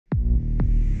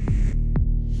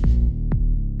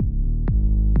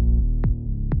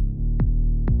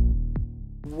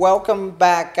Welcome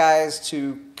back, guys,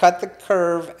 to Cut the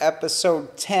Curve,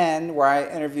 episode 10, where I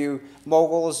interview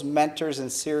moguls, mentors,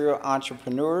 and serial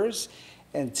entrepreneurs.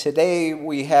 And today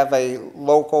we have a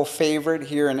local favorite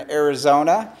here in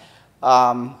Arizona.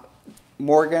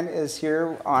 Morgan is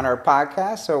here on our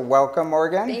podcast, so welcome,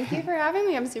 Morgan. Thank you for having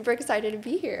me. I'm super excited to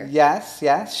be here.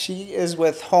 Yes. She is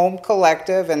with Home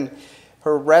Collective, and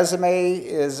her resume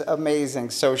is amazing.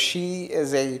 So she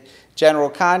is a general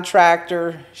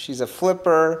contractor, she's a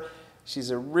flipper, she's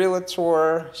a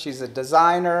realtor, she's a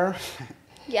designer.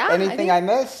 Yeah. Anything I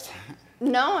missed?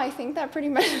 No, I think that pretty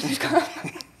much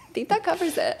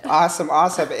covers it. Awesome.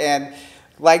 And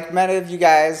like many of you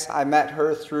guys, I met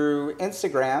her through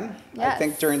Instagram, yes. I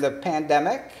think during the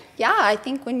pandemic. Yeah, I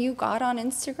think when you got on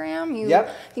Instagram, I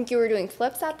think you were doing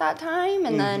flips at that time,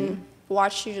 and then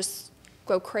watched you just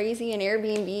go crazy in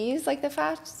Airbnbs like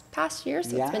the past year.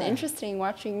 So it's been interesting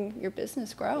watching your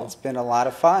business grow. It's been a lot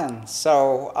of fun.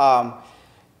 So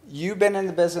you've been in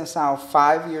the business now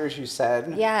 5 years, you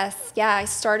said. Yes. Yeah, I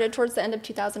started towards the end of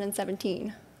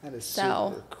 2017. That is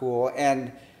super cool.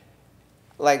 And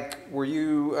were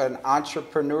you an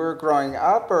entrepreneur growing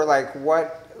up, or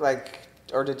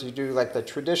or did you do the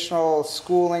traditional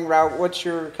schooling route? What's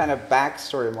your kind of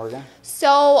backstory, Morgan?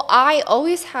 So I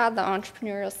always had the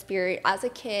entrepreneurial spirit. As a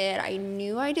kid, I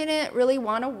knew I didn't really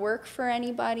want to work for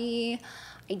anybody.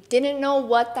 I didn't know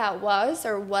what that was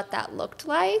or what that looked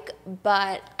like,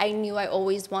 but I knew I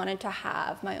always wanted to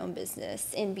have my own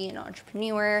business and be an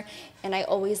entrepreneur. And I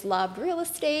always loved real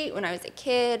estate. When I was a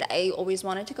kid, I always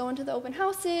wanted to go into the open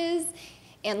houses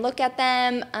and look at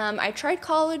them. I tried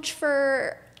college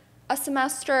for a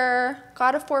semester,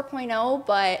 got a 4.0,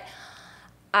 but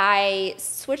I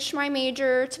switched my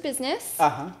major to business.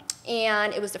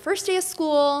 And it was the first day of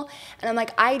school, and I'm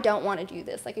like, I don't want to do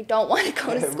this. I don't want to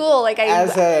go to school.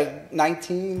 As a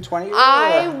 19, 20-year-old?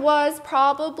 I was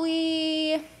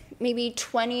probably maybe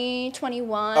 20,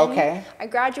 21. Okay. I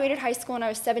graduated high school when I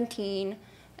was 17.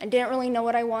 I didn't really know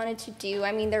what I wanted to do.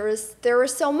 I mean, there was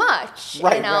so much,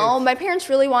 right, you know. Right. My parents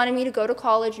really wanted me to go to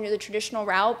college and do the traditional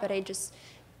route, but I just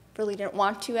really didn't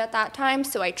want to at that time.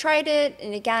 So I tried it,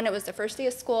 and again, it was the first day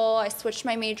of school. I switched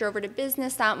my major over to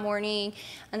business that morning,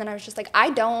 and then I was just like,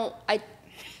 I'm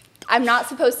not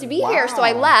supposed to be here. So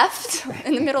I left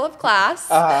in the middle of class,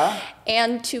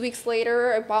 and 2 weeks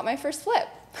later, I bought my first flip.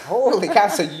 Holy cow,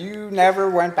 so you never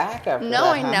went back after that? No,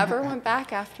 I never went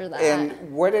back after that.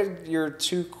 And what did your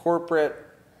two corporate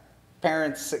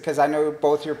parents, because I know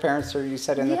both your parents are, you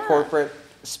said, in the corporate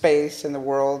space in the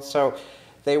world, so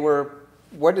they were,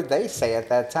 what did they say at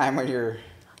that time when you're...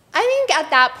 I think at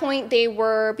that point they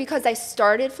were, because I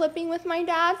started flipping with my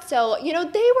dad, so,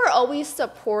 they were always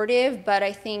supportive, but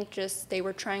I think just they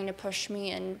were trying to push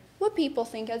me in what people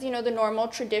think as, the normal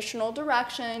traditional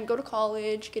direction, go to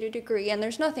college, get a degree, and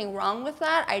there's nothing wrong with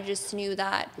that. I just knew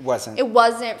that it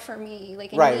wasn't for me.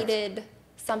 I needed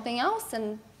something else,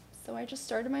 and so I just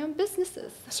started my own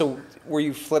businesses. So were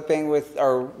you flipping with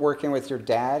or working with your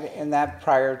dad in that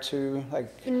prior to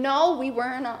No, we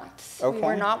were not. Okay. We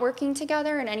were not working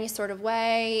together in any sort of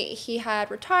way. He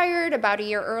had retired about a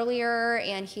year earlier,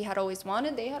 and they had always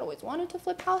wanted to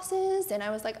flip houses, and I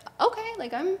was like, okay,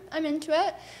 I'm into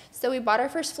it. So we bought our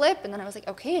first flip, and then I was like,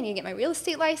 okay, I need to get my real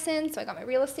estate license. So I got my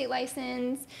real estate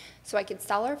license so I could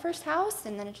sell our first house,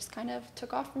 and then it just kind of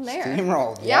took off from there.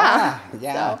 Steamrolled.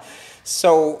 Yeah.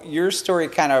 So your story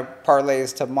kind of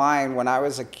parlays to mine. When I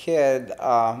was a kid,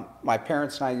 my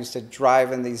parents and I used to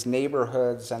drive in these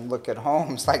neighborhoods and look at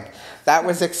homes. That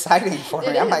was exciting for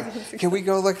me. I'm like, can we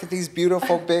go look at these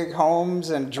beautiful big homes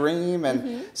and dream?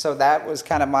 And so that was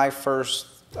kind of my first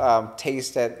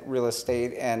taste at real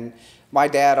estate. And my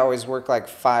dad always worked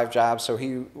 5 jobs. So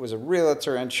he was a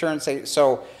realtor, insurance agent.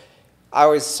 So I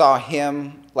always saw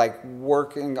him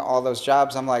working all those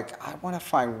jobs. I'm like, I want to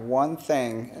find one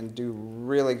thing and do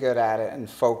really good at it and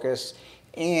focus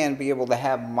and be able to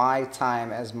have my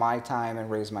time as my time and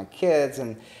raise my kids.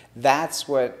 And that's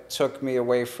what took me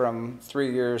away from 4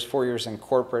 years in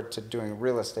corporate to doing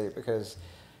real estate, because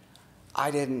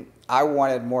I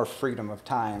wanted more freedom of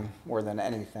time more than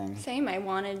anything. Same.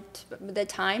 The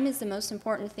time is the most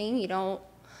important thing. You don't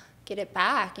get it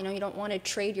back. You don't want to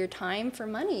trade your time for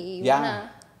money. You want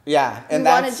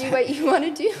to do what you want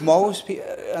to do. Most people,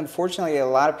 unfortunately, a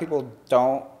lot of people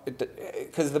don't,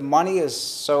 because the money is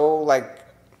so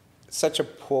such a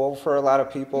pull for a lot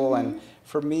of people. And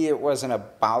for me, it wasn't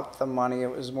about the money. It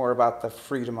was more about the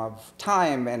freedom of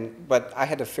time. But I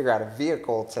had to figure out a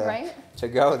vehicle to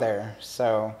go there.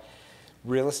 So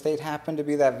real estate happened to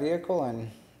be that vehicle,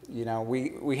 and You know,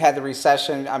 we had the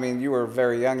recession. I mean, you were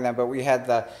very young then, but we had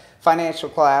the financial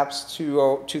collapse,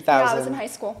 2009. Yeah, I was in high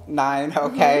school.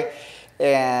 Okay.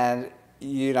 And,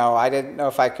 you know, I didn't know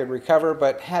if I could recover,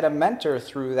 but had a mentor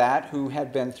through that who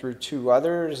had been through two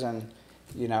others. And,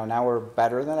 you know, now we're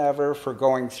better than ever for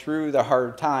going through the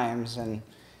hard times,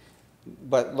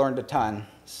 but learned a ton.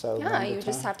 So yeah, you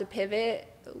just have to pivot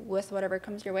with whatever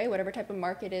comes your way, whatever type of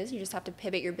market is. You just have to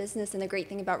pivot your business. And the great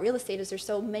thing about real estate is there's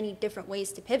so many different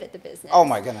ways to pivot the business. Oh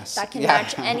my goodness. That can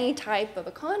match any type of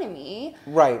economy.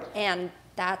 Right. And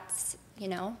that's, you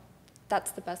know,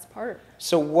 that's the best part.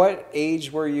 So what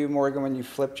age were you, Morgan, when you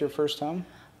flipped your first home?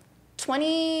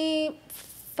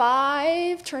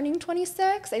 25, turning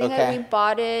 26. I think we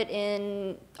bought it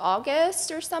in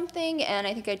August or something, and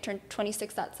I think I turned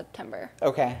 26 that September.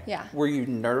 Okay. Yeah. Were you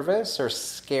nervous or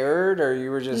scared, or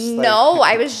you were just like... No,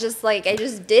 I was just like, I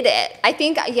just did it. I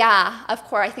think, yeah, of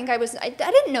course. I think I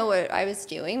didn't know what I was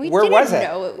doing. Where was it?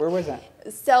 Where was it?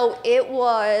 So it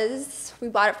was, we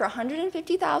bought it for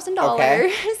 $150,000.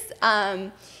 Okay.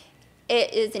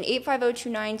 It is an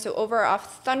 85029, so over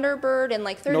off Thunderbird and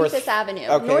like 35th Avenue.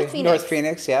 Okay. North Phoenix. North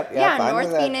Phoenix, yep. Yeah,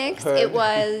 North Phoenix. Hood. It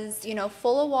was, you know,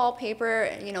 full of wallpaper.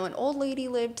 You know, an old lady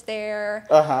lived there.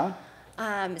 Uh-huh.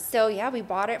 So yeah, we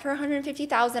bought it for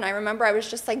 $150,000. I remember I was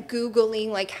just like Googling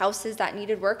like houses that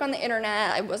needed work on the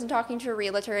internet. I wasn't talking to a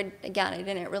realtor. Again, I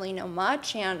didn't really know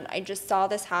much, and I just saw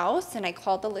this house and I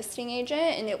called the listing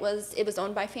agent, and it was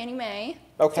owned by Fannie Mae.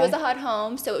 Okay. So it was a HUD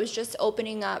home, so it was just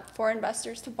opening up for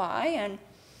investors to buy. And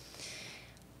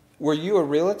were you a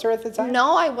realtor at the time?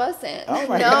 no, I wasn't. Oh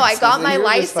my no, goodness. I got So my you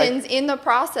were just license in the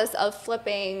process of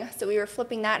flipping. So we were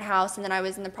flipping that house, and then I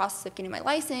was in the process of getting my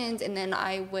license, and then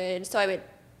I would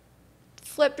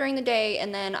flip during the day,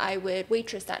 and then I would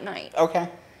waitress at night. Okay.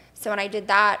 So, and I did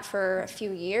that for a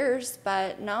few years,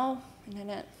 but no, I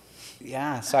didn't.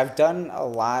 Yeah, so I've done a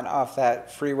lot off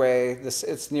that freeway.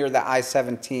 It's near the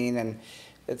I-17, and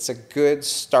it's a good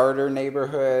starter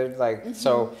neighborhood. Like,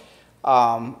 so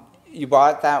you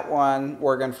bought that one,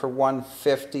 Morgan, for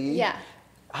 $150. Yeah.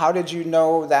 How did you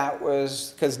know that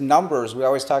was, because numbers, we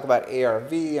always talk about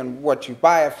ARV and what you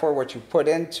buy it for, what you put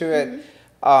into it.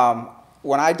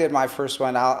 When I did my first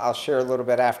one, I'll share a little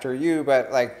bit after you,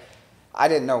 but like, I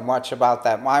didn't know much about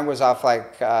that. Mine was off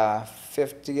like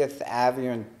 50th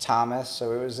Avenue in Thomas,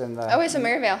 so it was in the... Oh, it's in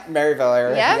Maryvale. Maryvale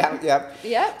area. Yep.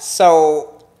 Yep.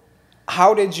 So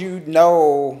how did you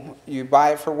know you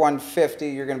buy it for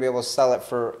 $150, you're going to be able to sell it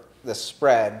for the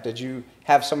spread? Did you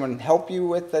have someone help you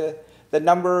with the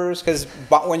numbers? Because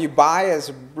when you buy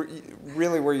is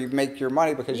really where you make your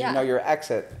money, because you know your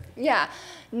exit. Yeah.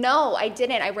 No, I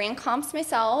didn't. I ran comps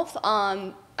myself.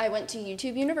 I went to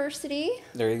YouTube University.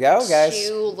 There you go, guys.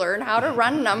 To learn how to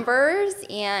run numbers.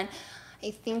 And I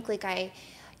think like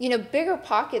Bigger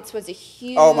Pockets was a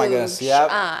huge oh my goodness, yep.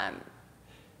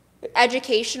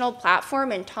 Educational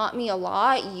platform and taught me a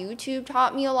lot. YouTube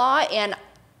taught me a lot. And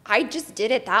I just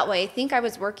did it that way. I think I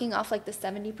was working off like the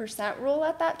 70% rule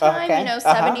at that time. Okay.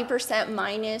 70%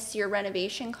 minus your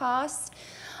renovation cost.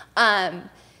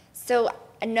 So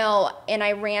no, and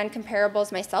I ran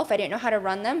comparables myself. I didn't know how to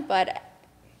run them, but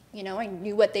I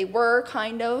knew what they were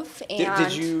kind of. And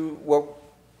did you, what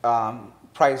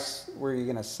price were you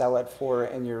going to sell it for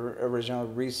in your original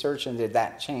research, and did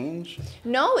that change?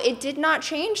 No, it did not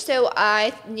change. So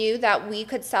I knew that we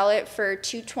could sell it for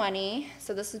 $220.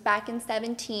 So this was back in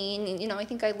 17. I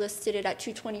think I listed it at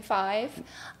 $225,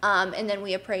 and then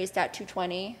we appraised at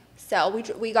 $220. So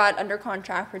we got under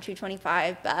contract for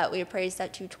 $225, but we appraised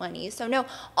at $220. So no,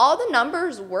 all the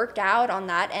numbers worked out on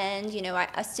that end. I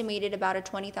estimated about a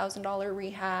 $20,000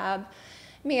 rehab.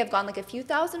 May have gone like a few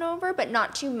thousand over, but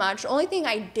not too much. Only thing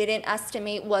I didn't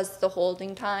estimate was the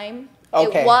holding time.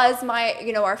 Okay. It was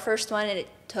our first one, and it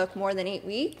took more than 8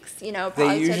 weeks.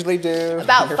 They usually do.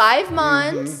 About 5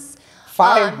 months.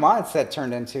 5 months that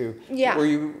turned into. Yeah. Were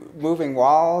you moving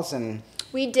walls and?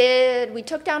 We did. We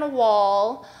took down a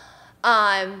wall,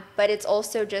 but it's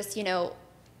also just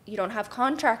you don't have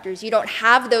contractors. You don't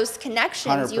have those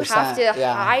connections. You have to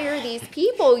hire these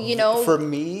people, For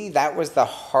me, that was the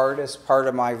hardest part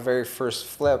of my very first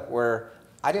flip, where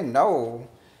I didn't know,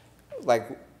 like,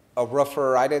 a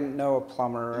roofer. I didn't know a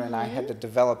plumber, and I had to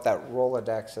develop that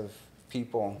Rolodex of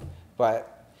people.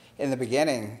 But in the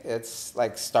beginning, it's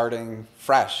like starting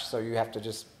fresh, so you have to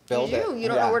just build it. You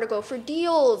don't know where to go for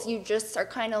deals. You just are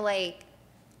kind of like,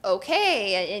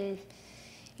 okay, and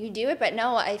you do it. But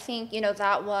no, I think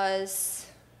that was.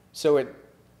 So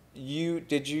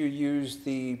did you use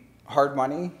the hard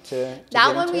money to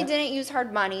that one? We didn't use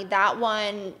hard money. That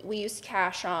one we used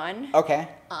cash on. Okay.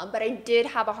 But I did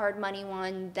have a hard money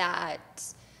one that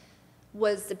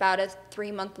was about a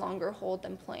 3-month longer hold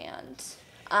than planned.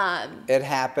 It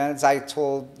happens. I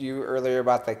told you earlier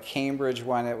about the Cambridge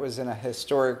one. It was in a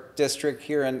historic district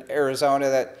here in Arizona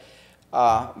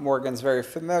that Morgan's very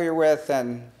familiar with,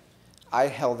 and I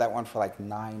held that one for like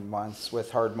 9 months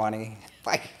with hard money.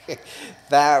 Like,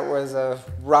 that was a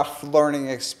rough learning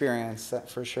experience, that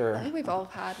for sure. I think we've all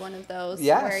had one of those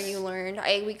Yes. where you learned.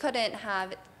 We couldn't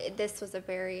have, this was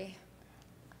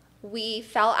we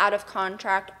fell out of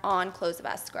contract on close of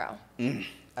escrow.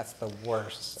 That's the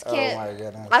worst. Oh Can't- my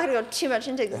goodness. I'm not going to go too much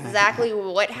into exactly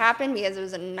what happened because it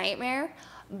was a nightmare.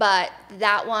 But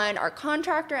that one, our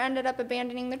contractor ended up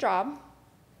abandoning the job.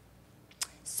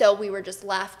 So we were just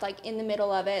left like in the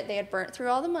middle of it. They had burnt through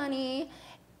all the money.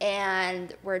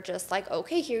 And we're just like,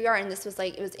 okay, here we are. And this was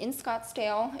like, it was in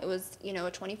Scottsdale. It was, a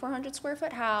 2,400 square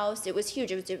foot house. It was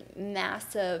huge. It was a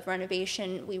massive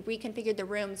renovation. We reconfigured the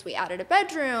rooms. We added a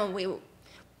bedroom. We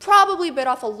probably bit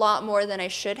off a lot more than I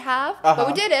should have. But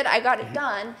we did it. I got it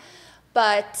done.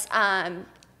 But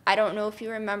I don't know if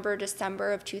you remember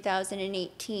December of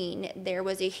 2018, there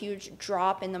was a huge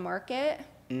drop in the market.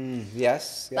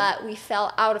 Yes. Yeah. But we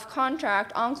fell out of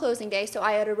contract on closing day, so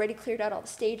I had already cleared out all the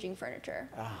staging furniture.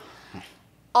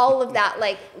 All of that,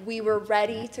 like, we were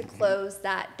ready to close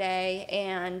that day,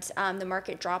 and the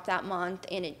market dropped that month,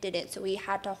 and it didn't. So we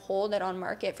had to hold it on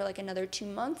market for like another 2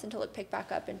 months until it picked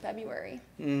back up in February.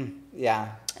 Yeah.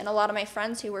 And a lot of my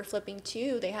friends who were flipping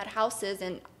too, they had houses,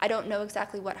 and I don't know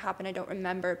exactly what happened. I don't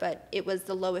remember, but it was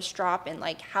the lowest drop in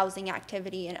like housing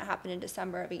activity, and it happened in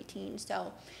December of 18.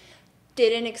 So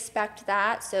didn't expect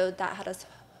that, so that had us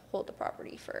hold the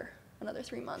property for another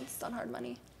 3 months on hard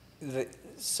money.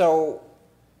 So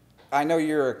I know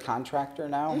you're a contractor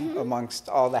now, amongst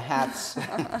all the hats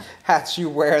you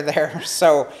wear there.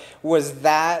 So was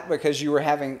that because you were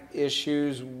having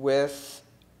issues with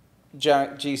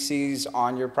GCs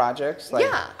on your projects? Like,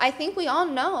 yeah, I think we all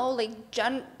know, like,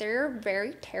 they're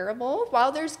very terrible.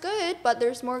 While there's good, but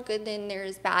there's more good than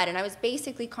there's bad. And I was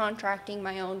basically contracting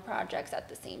my own projects at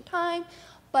the same time.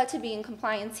 But to be in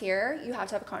compliance here, you have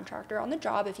to have a contractor on the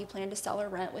job if you plan to sell or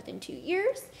rent within 2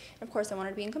 years. And of course, I wanted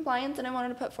to be in compliance, and I wanted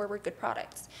to put forward good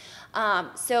products.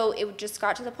 So it just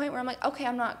got to the point where I'm like, okay,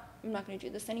 I'm not going to do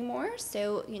this anymore.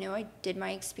 So, I did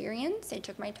my experience, I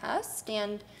took my test,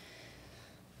 and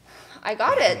I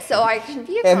got it, so I can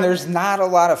be a And there's not a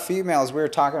lot of females. We were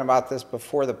talking about this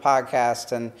before the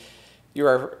podcast, and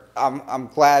I'm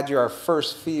glad you're our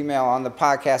first female on the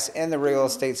podcast in the real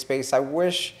estate space. I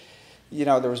wish,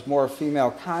 there was more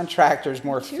female contractors,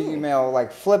 more female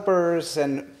like flippers,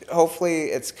 and hopefully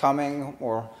it's coming,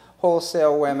 more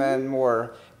wholesale women,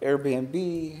 more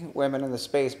Airbnb women in the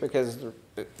space, because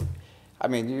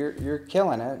you're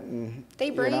killing it. And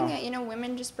they bring,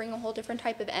 women just bring a whole different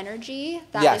type of energy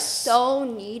that Yes. is so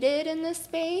needed in this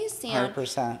space. And,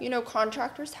 100%.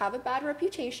 Contractors have a bad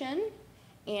reputation,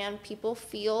 and people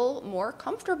feel more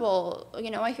comfortable.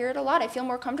 I hear it a lot. I feel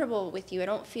more comfortable with you. I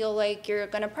don't feel like you're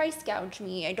going to price gouge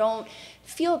me. I don't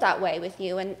feel that way with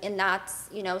you. And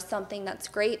that's, something that's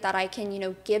great that I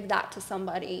can, give that to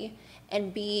somebody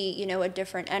and be, a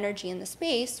different energy in the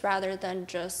space rather than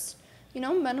just, men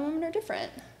and women are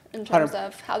different in terms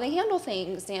of how they handle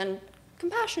things and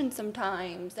compassion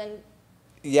sometimes. And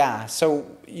yeah, so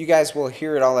you guys will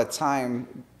hear it all the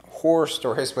time, horror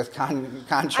stories with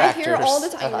contractors. I hear it all the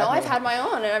time. I've had my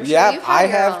own, and I'm sure Yeah, you've had I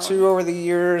your have own. too over the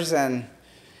years, and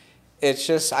it's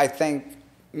just, I think,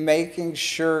 making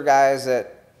sure, guys,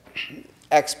 that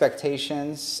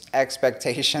expectations,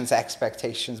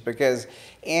 because,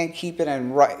 and keep it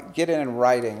get it in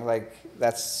writing. Like,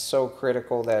 that's so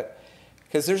critical, that,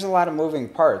 because there's a lot of moving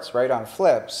parts, right, on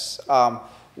flips.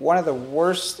 One of the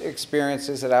worst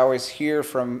experiences that I always hear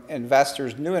from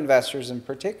investors, new investors in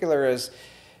particular, is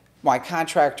my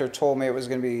contractor told me it was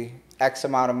going to be X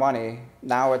amount of money.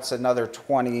 Now it's another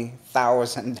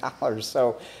 $20,000.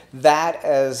 So that,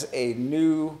 as a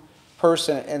new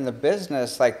person in the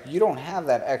business, like, you don't have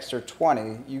that extra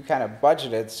 20. You kind of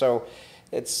budgeted. So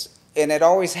and it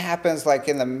always happens like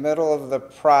in the middle of the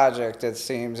project, it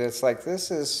seems. It's like,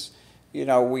 this is,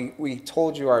 we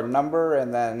told you our number,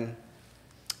 and then.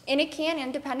 And it can,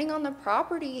 and depending on the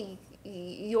property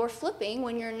you're flipping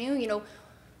when you're new,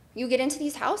 you get into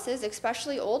these houses,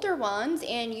 especially older ones,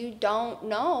 and you don't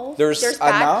know. There's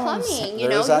bad plumbing. You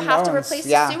have to replace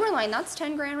the sewer line. That's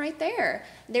 10 grand right there.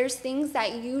 There's things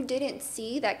that you didn't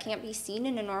see that can't be seen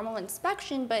in a normal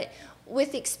inspection, but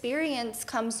with experience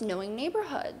comes knowing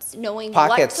neighborhoods, knowing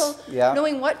what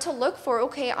to look for.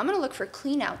 Okay, I'm going to look for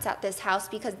cleanouts at this house,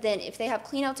 because then if they have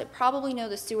cleanouts, I probably know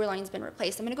the sewer line's been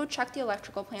replaced. I'm going to go check the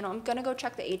electrical panel. I'm going to go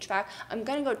check the HVAC. I'm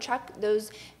going to go check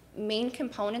those main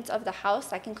components of the house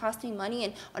that can cost me money,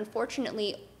 and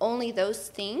unfortunately only those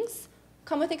things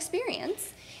come with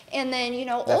experience. And then, you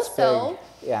know, That's also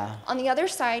big. Yeah. on the other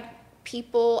side,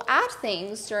 people add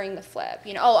things during the flip.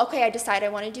 You know, oh, okay, I decide I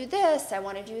want to do this, I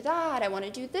want to do that, I want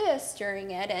to do this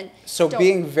during it. And so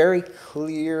being very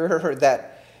clear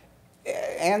that,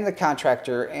 and the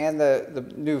contractor and the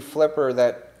new flipper,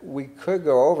 that we could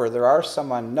go over, there are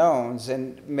some unknowns,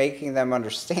 and making them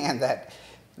understand that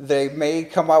they may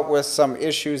come up with some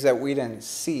issues that we didn't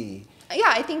see. Yeah,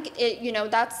 I think you know,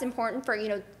 that's important for, you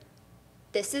know,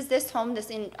 this is this home,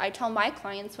 I tell my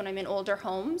clients when I'm in older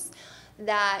homes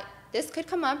that this could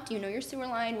come up. You know your sewer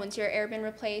line, when's your air been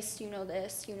replaced, you know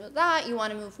this, you know that, you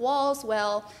want to move walls.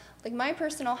 Well, like my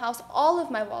personal house, all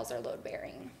of my walls are load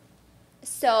bearing.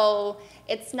 So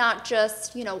it's not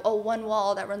just, you know, oh, one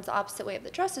wall that runs the opposite way of the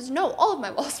trusses. No, all of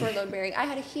my walls were load bearing. I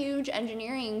had a huge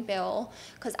engineering bill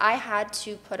because I had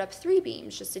to put up 3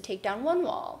 beams just to take down one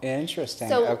wall. Interesting.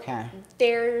 So okay.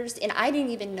 and I didn't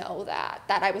even know that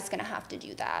I was going to have to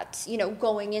do that, you know,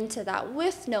 going into that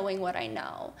with knowing what I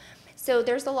know. So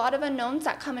there's a lot of unknowns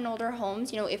that come in older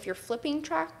homes. You know, if you're flipping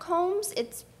track homes,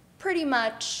 it's pretty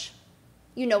much,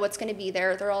 you know what's going to be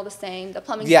there. They're all the same. The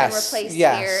plumbing's been replaced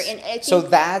here. And I think, so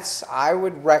that's, I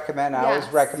would recommend, I always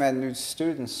Yes. recommend new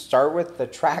students start with the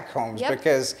track homes, Yep.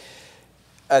 because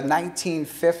a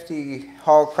 1950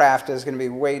 Hallcraft is going to be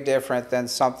way different than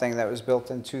something that was built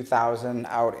in 2000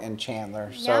 out in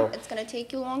Chandler. So yeah, it's going to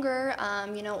take you longer.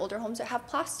 You know, older homes that have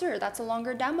plaster, that's a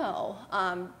longer demo.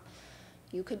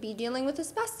 You could be dealing with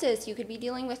asbestos. You could be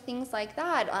dealing with things like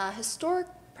that. Historic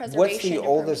preservation. what's the and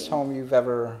oldest permitting. home you've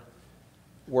ever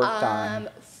worked on?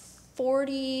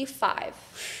 45.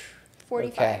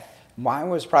 45. Okay. Mine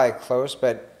was probably close,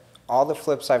 but all the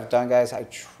flips I've done, guys, I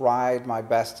tried my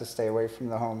best to stay away from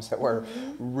the homes that were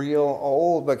real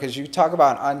old, because you talk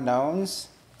about unknowns.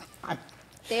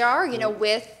 They are, you know,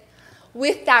 with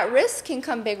that risk can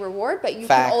come big reward, but you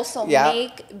Fact, can also yeah.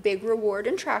 make big reward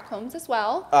in track homes as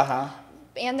well. Uh-huh.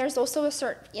 And there's also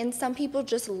and some people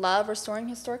just love restoring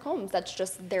historic homes. That's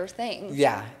just their thing.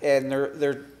 Yeah, and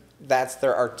that's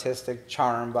their artistic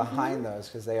charm behind those,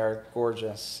 because they are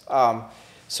gorgeous.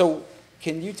 So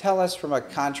can you tell us from a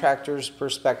contractor's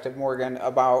perspective, Morgan,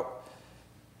 about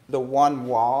the one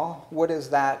wall? What is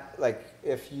that like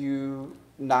if you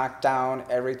knock down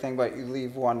everything but you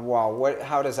leave one wall?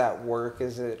 How does that work?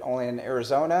 Is it only in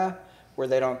Arizona where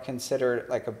they don't consider it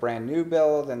like a brand new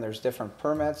build and there's different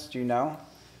permits? Do you know?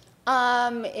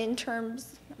 In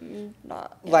terms,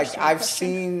 not Like understand the I've question.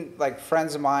 seen like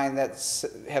friends of mine that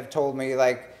have told me,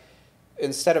 like,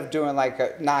 instead of doing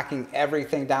like knocking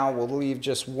everything down, we'll leave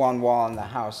just one wall in the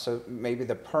house. So maybe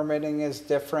the permitting is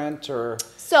different, or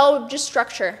So just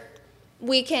structure.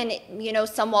 We can, you know,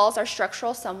 some walls are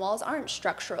structural, some walls aren't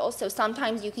structural. So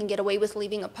sometimes you can get away with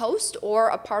leaving a post or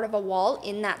a part of a wall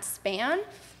in that span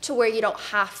to where you don't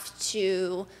have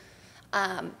to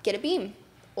get a beam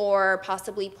or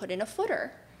possibly put in a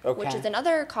footer, which Okay. is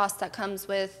another cost that comes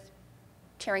with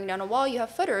tearing down a wall. You have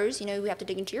footers, you know, we have to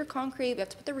dig into your concrete, we have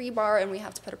to put the rebar, and we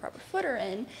have to put a proper footer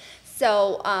in.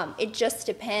 So it just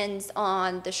depends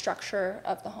on the structure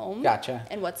of the home. Gotcha.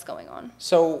 And what's going on.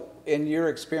 So in your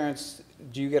experience,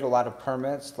 do you get a lot of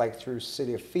permits like through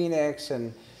City of Phoenix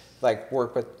and like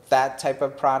work with that type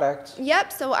of product?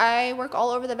 Yep, so I work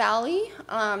all over the valley.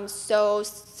 So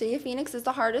City of Phoenix is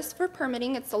the hardest for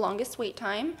permitting. It's the longest wait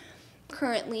time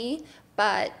currently,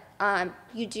 but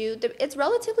it's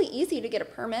relatively easy to get a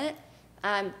permit.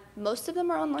 Most of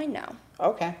them are online now.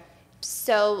 Okay.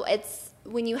 So it's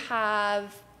when you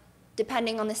have,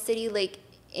 depending on the city, like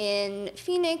in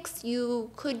Phoenix,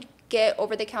 you could get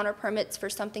over-the-counter permits for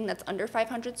something that's under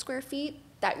 500 square feet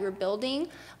that you're building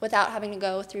without having to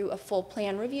go through a full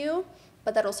plan review.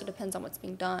 But that also depends on what's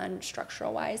being done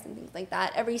structural-wise and things like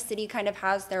that. Every city kind of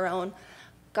has their own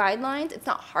guidelines. It's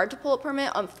not hard to pull a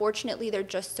permit. Unfortunately, they're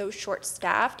just so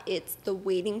short-staffed. It's the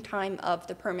waiting time of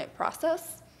the permit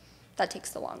process that takes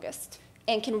the longest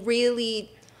and can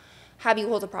really have you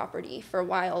hold a property for a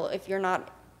while if you're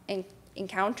not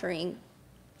encountering,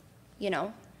 you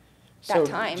know, that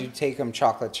time. Do you take them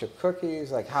chocolate chip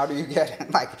cookies? Like, how do you get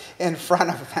like in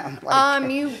front of them? Like,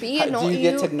 Do you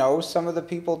get to know some of the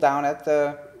people down at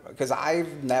because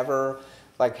I've never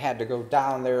like had to go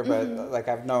down there, but like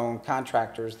I've known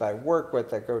contractors that I work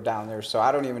with that go down there, so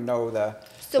I don't even know the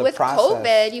with process.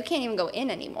 COVID, you can't even go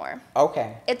in anymore.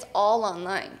 Okay. It's all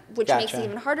online, which makes it Gotcha.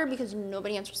 even harder because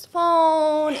nobody answers the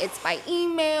phone. It's by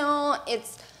email.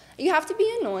 You have to be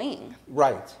annoying.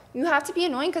 Right. You have to be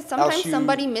annoying because sometimes you-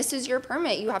 somebody misses your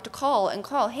permit. You have to call and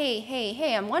call,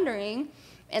 hey, I'm wondering.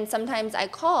 And sometimes I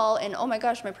call and, oh my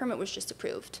gosh, my permit was just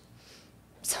approved.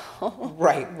 So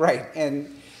Right.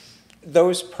 And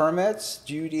those permits,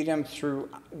 do you need them through,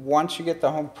 once you get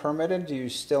the home permitted, do you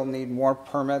still need more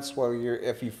permits while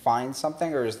if you find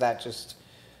something, or is that just?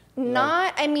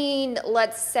 not, I mean,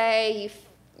 let's say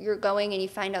you're going and you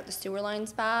find out the sewer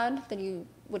line's bad, then you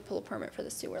would pull a permit for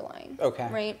the sewer line. Okay.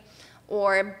 Right?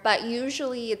 But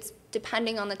usually it's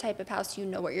depending on the type of house, you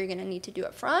know what you're gonna need to do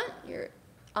up front.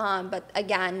 But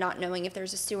again, not knowing if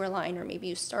there's a sewer line or maybe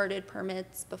you started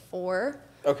permits before.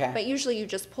 Okay. But usually you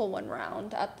just pull one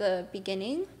round at the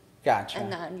beginning. Gotcha.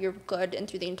 And then you're good and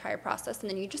through the entire process. And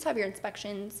then you just have your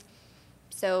inspections.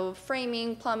 So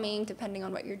framing, plumbing, depending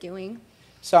on what you're doing.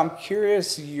 So I'm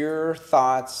curious your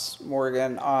thoughts,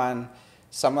 Morgan, on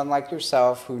someone like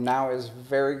yourself who now is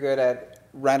very good at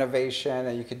renovation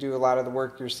and you could do a lot of the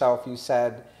work yourself, you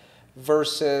said,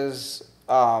 versus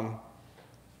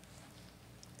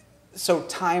so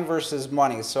time versus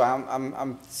money. So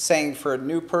I'm saying for a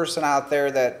new person out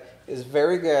there that is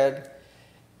very good,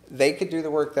 they could do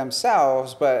the work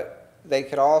themselves, but they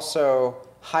could also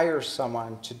hire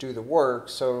someone to do the work.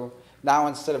 So now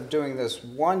instead of doing this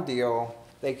one deal,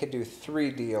 they could do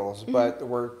 3 deals, but the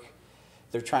work,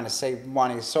 they're trying to save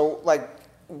money. So like,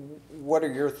 what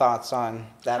are your thoughts on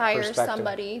that perspective? Hire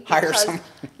somebody Hire because someone.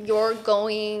 you're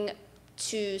going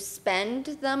to spend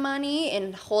the money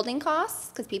in holding costs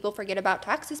because people forget about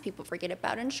taxes, people forget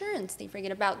about insurance, they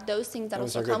forget about those things that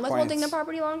Those also are good come with holding the points.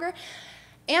 property longer.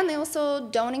 And they also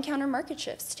don't encounter market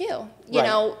shifts too. You Right.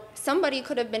 know, somebody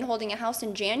could have been holding a house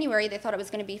in January, they thought it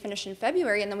was going to be finished in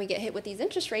February, and then we get hit with these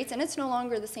interest rates and it's no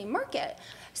longer the same market.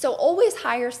 So always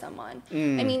hire someone.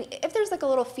 I mean, if there's like a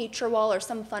little feature wall or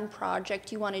some fun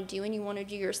project you want to do and you want to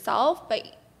do yourself,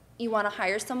 but you want to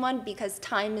hire someone because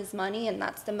time is money and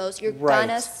that's the most, you're Right.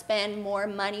 gonna spend more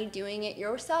money doing it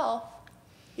yourself.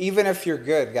 Even if you're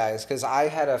good, guys, because I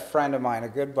had a friend of mine, a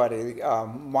good buddy,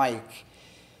 Mike,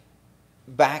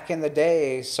 back in the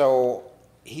day, so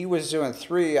he was doing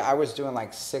 3, I was doing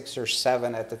like 6 or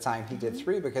 7 at the time he did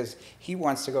 3 because he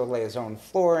wants to go lay his own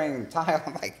flooring and tile.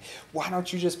 I'm like, why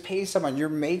don't you just pay someone? You're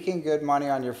making good money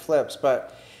on your flips,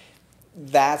 but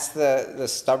that's the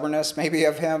stubbornness maybe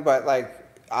of him, but like,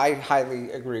 I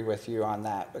highly agree with you on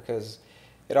that because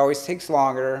it always takes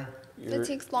longer. It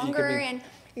takes longer, and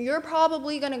you're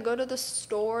probably going to go to the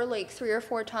store like 3 or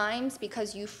 4 times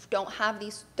because you don't have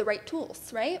the right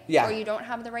tools, right? Yeah. Or you don't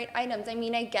have the right items. I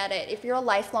mean, I get it. If you're a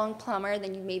lifelong plumber,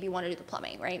 then you maybe want to do the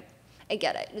plumbing, right? I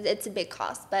get it. It's a big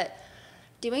cost, but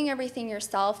doing everything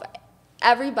yourself,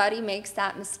 everybody makes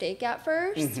that mistake at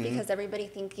first because everybody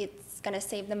thinks it's going to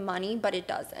save them money, but it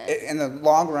doesn't. In the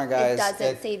long run, guys, It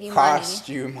doesn't save you costs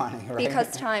money. you money, right?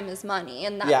 Because time is money,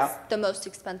 and that's Yeah. the most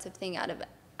expensive thing out of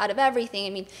everything. I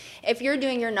mean, if you're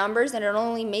doing your numbers and it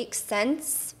only makes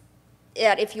sense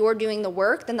that if you're doing the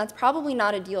work, then that's probably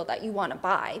not a deal that you want to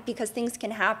buy because things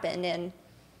can happen, and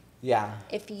Yeah.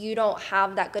 if you don't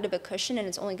have that good of a cushion and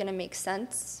it's only going to make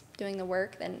sense doing the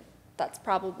work, then that's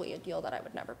probably a deal that I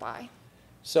would never buy.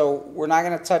 So we're not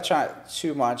going to touch on it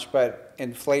too much, but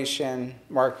inflation,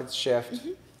 market shift.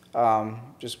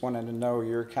 Just wanted to know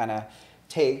your kind of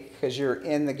take because you're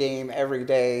in the game every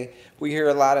day. We hear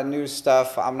a lot of new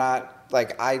stuff. I'm not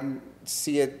like I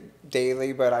see it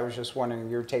daily, but I was just wondering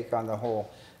your take on the whole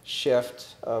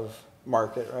shift of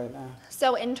market right now.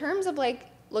 So in terms of like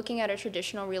looking at a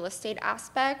traditional real estate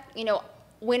aspect, you know,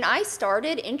 when I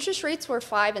started, interest rates were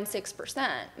 5 and 6%.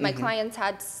 My clients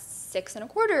had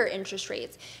 6.25% interest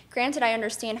rates. Granted, I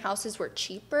understand houses were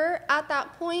cheaper at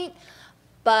that point,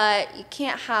 but you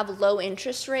can't have low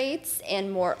interest rates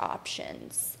and more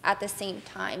options at the same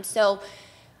time. So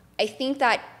I think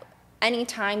that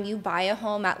anytime you buy a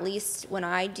home, at least when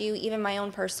I do, even my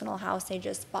own personal house I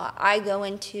just bought, I go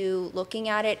into looking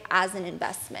at it as an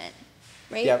investment,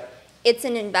 right? Yep. It's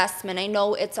an investment. I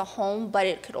know it's a home, but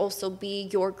it could also be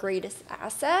your greatest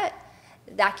asset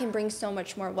that can bring so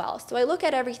much more wealth. So I look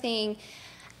at everything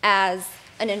as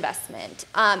an investment.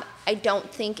 I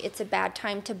don't think it's a bad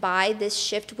time to buy. This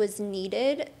shift was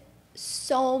needed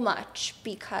so much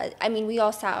because, I mean, we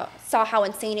all saw how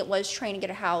insane it was trying to get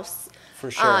a house.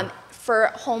 For sure. For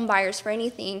home buyers, for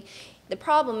anything. The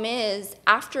problem is,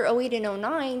 after 08 and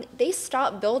 09, they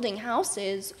stopped building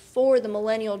houses for the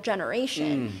millennial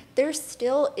generation. There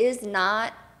still is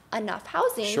not enough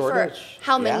housing Shortage, for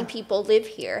how many yeah. people live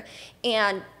here.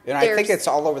 And I think it's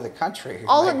all over the country.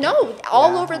 all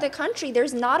Yeah. over the country,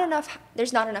 there's not enough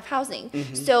housing.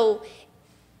 So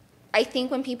I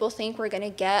think when people think we're going to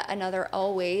get another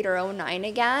 08 or 09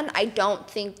 again, I don't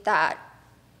think that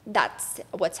that's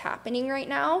what's happening right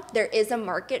now. There is a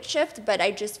market shift, but I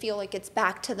just feel like it's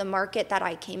back to the market that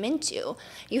I came into.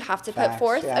 You have to put Facts,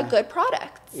 forth yeah. a good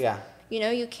product. Yeah.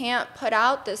 You can't put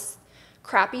out this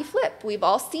crappy flip. We've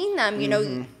all seen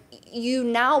them. You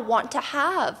now want to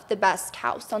have the best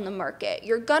house on the market.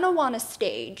 You're going to want a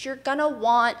stage. You're going to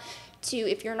want to,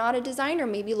 if you're not a designer,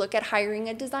 maybe look at hiring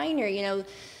a designer.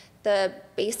 The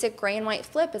basic gray and white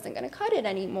flip isn't going to cut it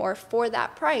anymore for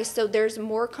that price. So there's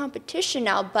more competition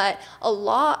now, but a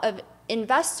lot of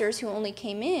investors who only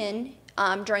came in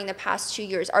during the past 2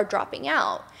 years are dropping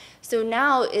out. So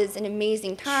now is an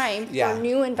amazing time for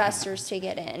new investors to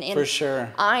get in. And for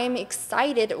sure. I'm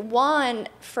excited, one,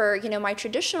 for my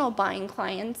traditional buying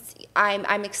clients.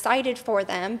 I'm excited for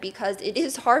them because it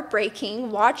is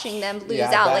heartbreaking watching them lose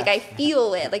out. Like, I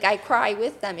feel it. Like, I cry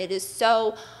with them. It is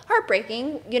so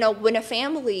heartbreaking, when a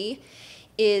family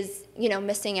is,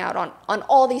 missing out on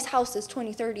all these houses,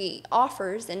 20, 30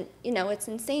 offers, and, it's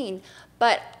insane.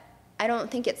 But I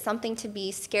don't think it's something to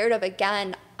be scared of.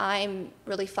 Again, I'm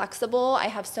really flexible. I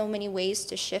have so many ways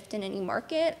to shift in any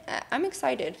market. I'm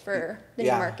excited for the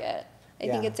new market. I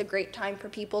think it's a great time for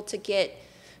people to get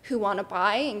who want to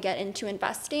buy and get into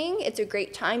investing. It's a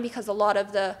great time because a lot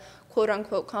of the quote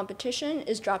unquote competition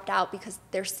is dropped out because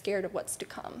they're scared of what's to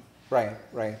come. Right.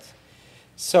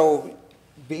 So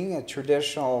being a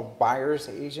traditional buyer's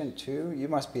agent too, you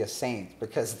must be a saint,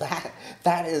 because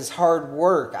that is hard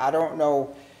work. I don't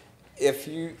know if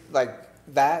you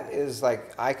that is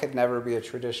I could never be a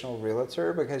traditional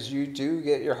realtor, because you do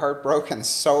get your heart broken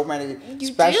so many,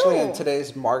 especially in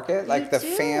today's market. The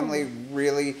family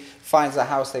really finds a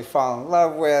house they fall in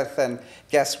love with, and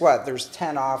guess what? There's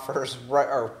 10 offers,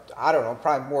 or I don't know,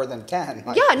 probably more than 10.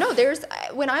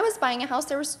 When I was buying a house,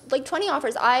 there was 20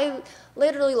 offers. I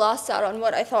literally lost out on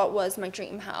what I thought was my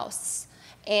dream house.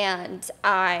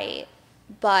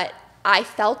 But I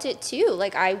felt it too.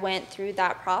 I went through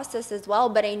that process as well,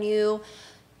 but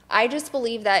I just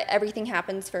believe that everything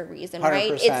happens for a reason,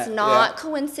 right? It's not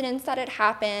coincidence that it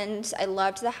happened. I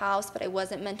loved the house, but I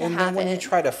wasn't meant to have it. And then when you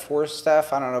try to force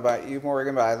stuff, I don't know about you,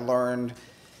 Morgan, but I learned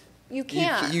you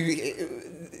can't.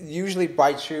 It usually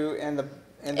bites you in the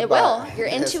It will. Your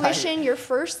intuition, your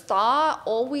first thought,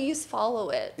 always follow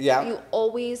it. Yeah. You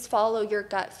always follow your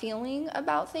gut feeling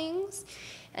about things.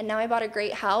 And now I bought a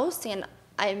great house, and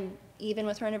even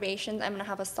with renovations, I'm going to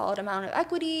have a solid amount of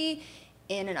equity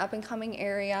in an up-and-coming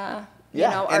area.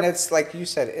 And it's like you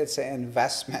said, it's an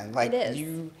investment. It is.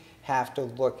 You have to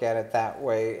look at it that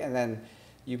way, and then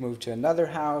you move to another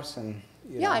house, and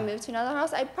I moved to another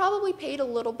house. I probably paid a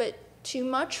little bit too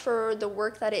much for the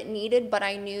work that it needed, but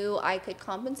I knew I could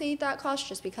compensate that cost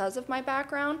just because of my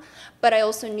background. But I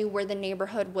also knew where the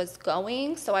neighborhood was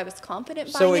going, so I was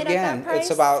confident buying it at that price.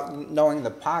 It's about knowing the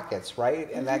pockets,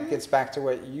 right? And that gets back to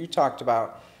what you talked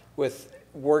about with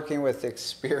working with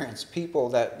experienced people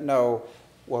that know,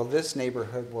 well, this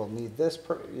neighborhood will need this,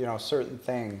 certain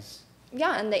things.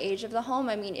 Yeah, and the age of the home.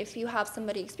 I mean, if you have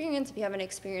somebody experienced, if you have an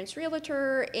experienced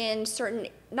realtor in certain,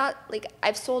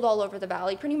 I've sold all over the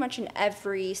valley, pretty much in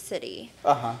every city.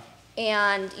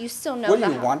 And you still know What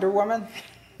are you, Wonder Woman?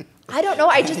 I don't know.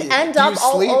 I just end up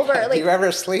all over. Do you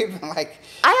ever sleep?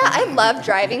 I love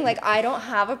driving. I don't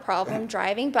have a problem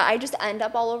driving, but I just end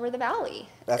up all over the valley.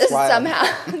 That's why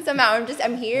somehow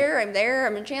I'm here, I'm there,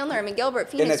 I'm in Chandler, I'm in Gilbert,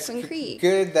 Phoenix, Queen Creek.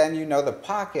 Good, then you know the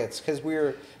pockets, because we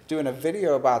were doing a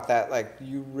video about that.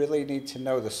 You really need to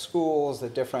know the schools, the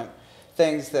different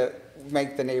things that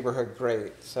make the neighborhood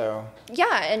great. So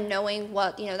and knowing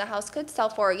what the house could sell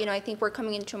for. I think we're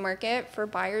coming into a market for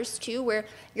buyers too, where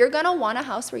you're gonna want a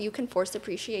house where you can force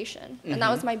appreciation. And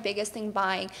that was my biggest thing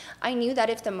buying. I knew that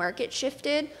if the market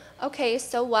shifted, okay,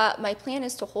 so what? My plan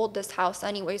is to hold this house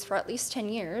anyways for at least 10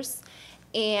 years,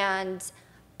 and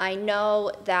I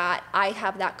know that I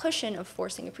have that cushion of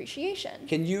forcing appreciation.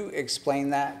 Can you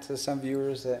explain that to some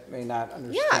viewers that may not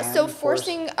understand? Yeah, so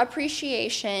forcing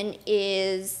appreciation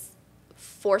is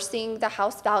forcing the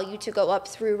house value to go up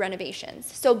through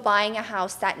renovations. So buying a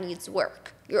house that needs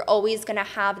work. You're always going to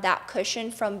have that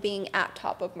cushion from being at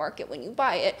top of market when you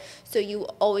buy it. So you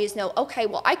always know, okay,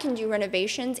 well, I can do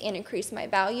renovations and increase my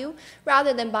value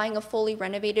rather than buying a fully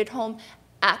renovated home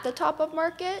at the top of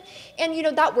market. And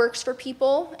that works for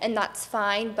people, and that's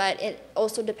fine, but it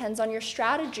also depends on your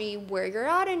strategy, where you're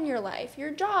at in your life,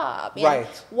 your job, and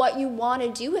what you want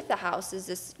to do with the house. Is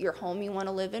this your home you want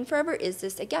to live in forever? Is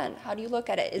this, again, how do you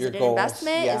look at it? Is it an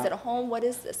investment? Is it a home? What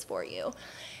is this for you?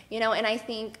 And I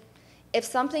think if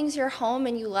something's your home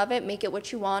and you love it, make it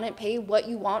what you want it, pay what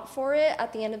you want for it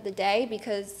at the end of the day,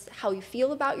 because how you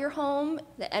feel about your home,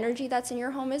 the energy that's in your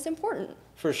home is important.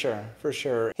 For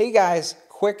sure. Hey guys,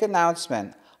 quick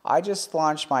announcement. I just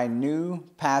launched my new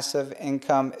Passive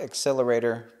Income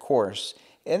Accelerator course.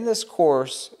 In this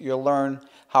course, you'll learn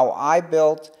how I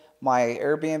built my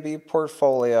Airbnb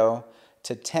portfolio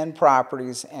to 10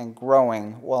 properties and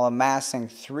growing while amassing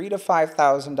 $3,000 to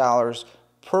 $5,000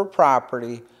 per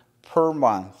property per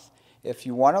month. If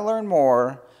you want to learn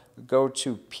more, go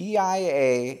to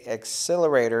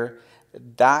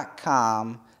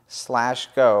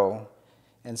piaaccelerator.com/go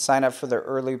and sign up for the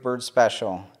early bird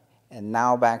special. And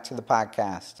now back to the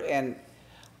podcast. And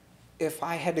if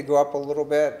I had to go up a little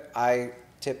bit, I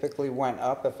typically went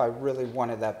up if I really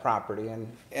wanted that property,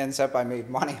 and ends up I made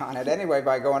money on it anyway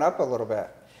by going up a little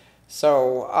bit.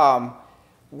 So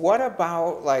what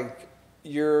about like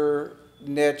your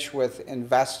niche with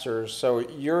investors? So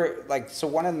you're like, so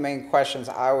one of the main questions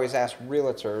I always ask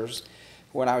realtors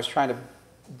when I was trying to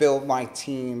build my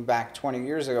team back 20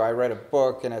 years ago, I read a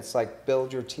book and it's like,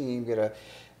 build your team, get a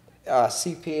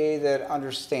CPA that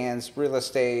understands real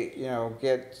estate, you know,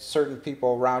 get certain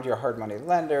people around you, a hard money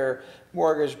lender,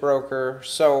 mortgage broker.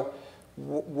 So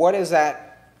what does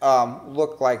that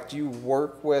look like? Do you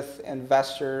work with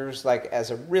investors like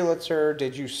as a realtor?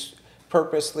 Did you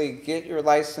purposely get your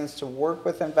license to work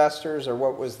with investors, or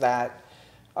what was that?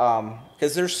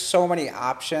 Because there's so many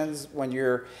options when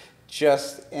you're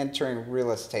just entering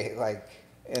real estate, like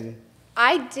in.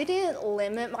 I didn't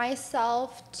limit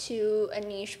myself to a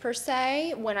niche per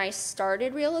se when I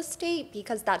started real estate,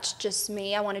 because that's just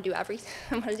me. I want to do everything.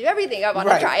 I want to do everything. I want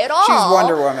to try it all. She's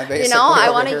Wonder Woman, basically. You know, I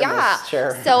want to,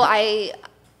 So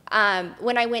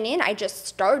when I went in, I just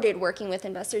started working with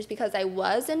investors because I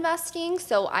was investing,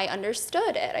 so I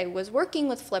understood it. I was working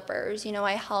with flippers. You know,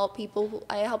 I help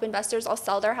investors. I'll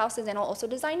sell their houses and I'll also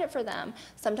design it for them.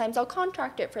 Sometimes I'll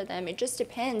contract it for them. It just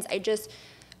depends. I just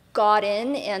got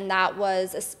in, and that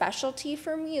was a specialty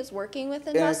for me, is working with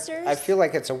investors. And I feel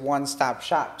like it's a one-stop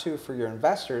shop too for your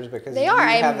investors, because they you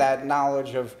have that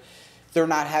knowledge of, they're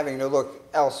not having to look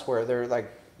elsewhere. They're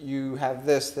like, you have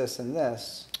this, this, and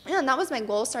this. Yeah, and that was my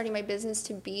goal, starting my business,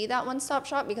 to be that one-stop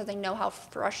shop, because I know how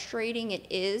frustrating it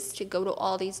is to go to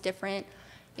all these different,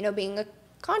 you know, being a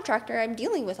contractor, I'm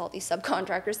dealing with all these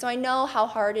subcontractors, so I know how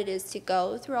hard it is to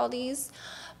go through all these.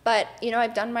 But, you know,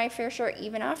 I've done my fair share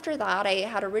even after that. I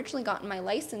had originally gotten my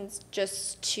license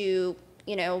just to,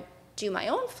 you know, do my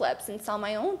own flips and sell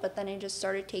my own, but then I just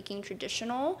started taking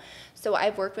traditional. So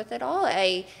I've worked with it all.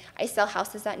 I sell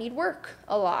houses that need work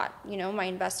a lot. You know, my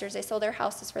investors, I sell their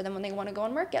houses for them when they want to go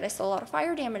on market. I sell a lot of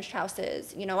fire damaged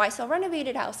houses. You know, I sell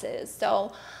renovated houses.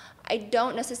 So I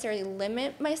don't necessarily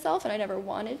limit myself, and I never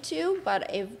wanted to,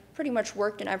 but I've pretty much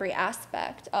worked in every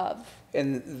aspect of.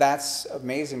 And that's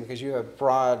amazing, because you have a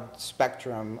broad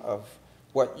spectrum of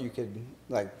what you could,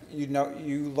 like, you know,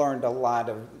 you learned a lot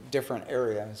of different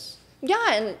areas.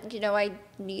 Yeah, and, you know, I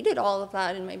needed all of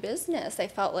that in my business. I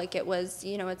felt like it was,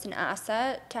 you know, it's an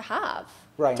asset to have.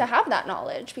 Right. To have that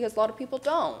knowledge, because a lot of people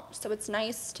don't. So it's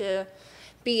nice to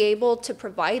be able to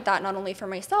provide that not only for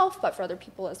myself, but for other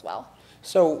people as well.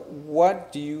 So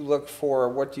what do you look for?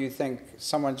 What do you think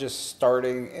someone just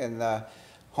starting in the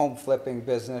home flipping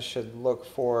business should look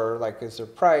for? Like, is there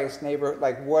price, neighbor?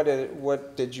 Like, what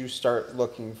did you start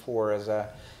looking for as a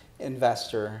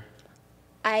investor?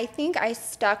 I think I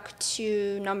stuck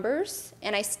to numbers,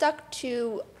 and I stuck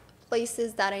to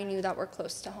places that I knew that were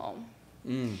close to home.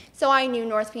 So I knew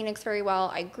North Phoenix very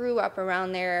well. I grew up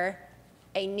around there.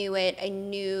 I knew it. I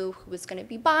knew who was going to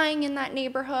be buying in that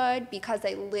neighborhood because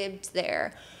I lived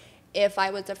there. If I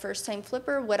was a first-time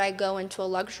flipper, would I go into a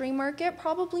luxury market?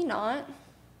 Probably not.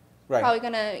 Right. Probably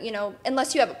going to, you know,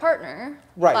 unless you have a partner.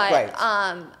 Right, but,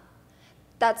 right.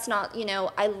 That's not, you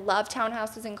know, I love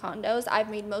townhouses and condos. I've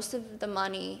made most of the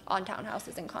money on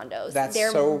townhouses and condos.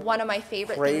 They're so one of my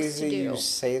favorite things to do. Crazy you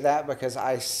say that, because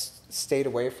I stayed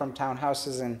away from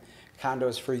townhouses and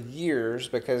condos for years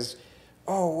because,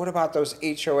 oh, what about those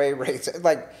HOA rates?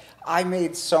 Like, I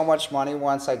made so much money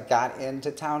once I got into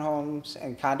townhomes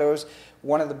and condos.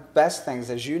 One of the best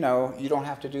things, as you know, you don't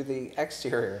have to do the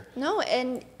exterior. No,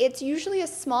 and it's usually a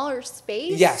smaller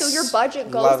space. Yes. So your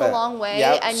budget goes a long way.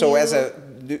 Yep. And so as a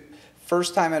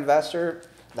first-time investor,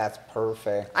 that's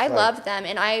perfect. I love them,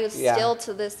 and I still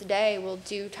to this day will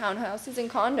do townhouses and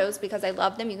condos because I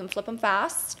love them. You can flip them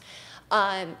fast.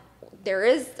 There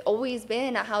has always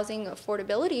been a housing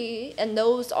affordability, and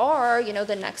those are, you know,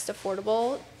 the next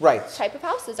affordable type of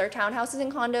houses are townhouses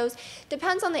and condos.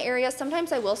 Depends on the area.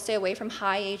 Sometimes I will stay away from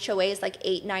high HOAs, like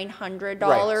 $800-900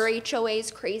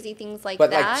 HOAs, crazy things like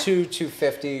that. But like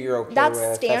 $250, you're okay that's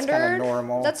with. Standard. That's kind of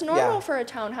normal. That's normal for a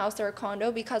townhouse or a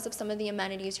condo because of some of the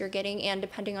amenities you're getting and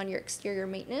depending on your exterior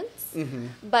maintenance.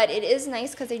 But it is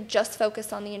nice because they just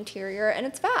focus on the interior and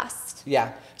it's fast.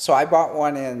 Yeah. So I bought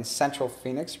one in Central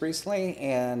Phoenix recently,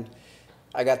 and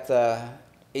I got the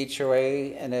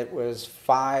HOA and it was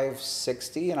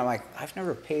 $560, and I'm like, I've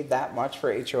never paid that much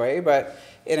for HOA, but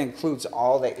it includes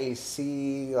all the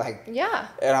AC, like, Yeah.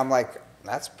 and I'm like,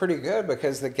 that's pretty good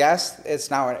because the guests, it's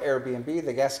now an Airbnb,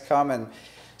 the guests come and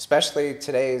especially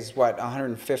today's what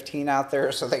 115 out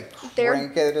there, so they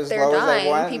crank it as low as they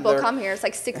want. People come here, it's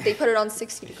like they put it on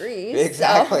 60 degrees.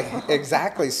 Exactly, so.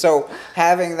 exactly. So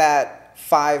having that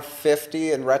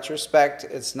 550 in retrospect,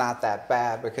 it's not that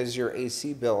bad because your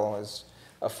AC bill is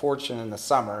a fortune in the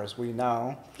summer, as we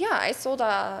know. Yeah, I sold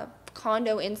a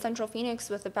condo in Central Phoenix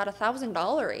with about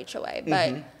 $1,000 HOA,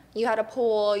 but you had a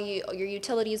pool, your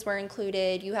utilities were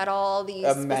included, you had all these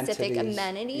specific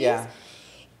amenities. Yeah.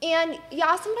 And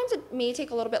yeah, sometimes it may take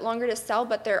a little bit longer to sell,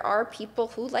 but there are people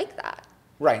who like that.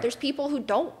 Right. There's people who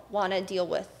don't want to deal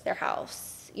with their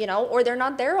house, you know, or they're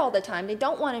not there all the time. They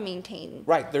don't want to maintain.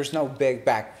 Right. There's no big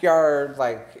backyard,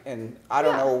 like, and I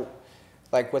don't know,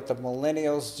 like what the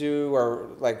millennials do or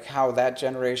like how that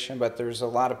generation, but there's a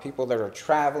lot of people that are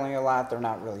traveling a lot. They're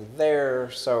not really there.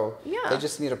 So they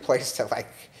just need a place to like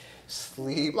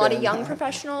sleep. A lot of young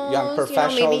professionals, you know,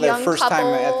 maybe their young first couples,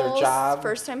 time at their job.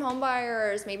 first time home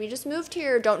buyers, maybe just moved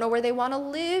here, don't know where they want to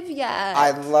live yet.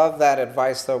 I love that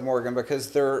advice though, Morgan,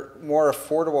 because they're more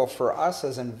affordable for us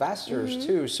as investors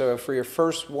too. So for your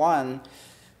first one,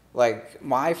 like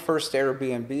my first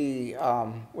Airbnb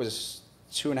was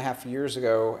 2.5 years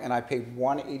ago, and I paid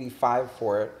 $185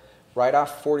 for it, right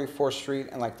off 44th Street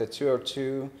and like the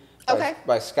 202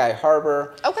 by Sky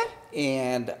Harbor. Okay.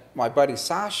 And my buddy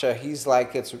Sasha, he's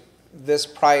like, it's this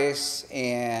price,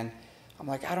 and I'm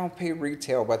like, I don't pay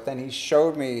retail, but then he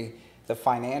showed me the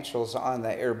financials on the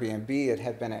Airbnb. It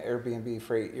had been an Airbnb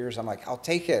for 8 years. I'm like, I'll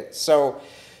take it. So,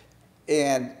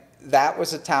 and that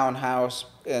was a townhouse,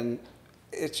 and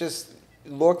it's just,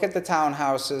 look at the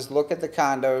townhouses, look at the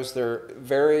condos. They're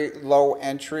very low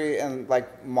entry, and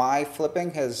like my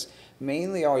flipping has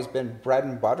mainly always been bread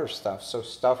and butter stuff. So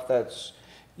stuff that's,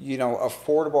 you know,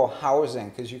 affordable housing,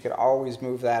 because you could always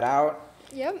move that out.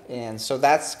 Yep. And so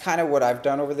that's kind of what I've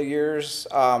done over the years.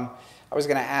 I was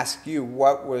going to ask you,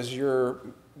 what was your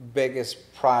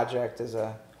biggest project as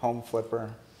a home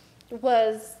flipper?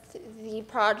 Was the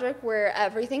project where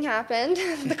everything happened.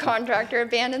 The contractor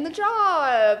abandoned the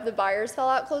job. The buyers fell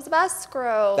out, close of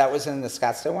escrow. That was in the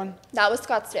Scottsdale one? That was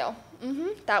Scottsdale.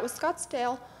 That was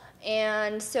Scottsdale.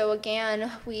 And so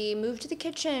again, we moved to the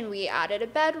kitchen. We added a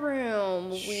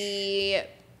bedroom.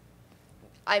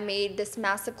 I made this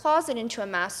massive closet into a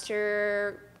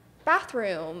master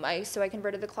bathroom. So I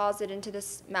converted the closet into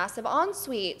this massive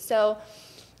ensuite. So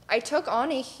I took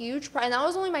on a huge and that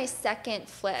was only my second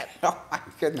flip. Oh my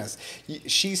goodness.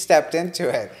 She stepped into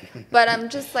it. But I'm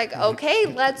just like, okay,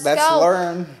 let's go. Let's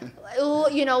learn.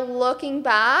 You know, looking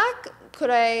back, could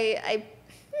I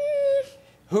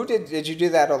Who did you do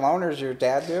that alone, or did your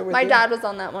dad do it with you? My dad was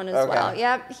on that one as Okay. well.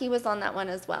 Yep, he was on that one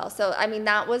as well. So, I mean,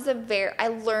 that was I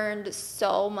learned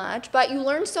so much. But you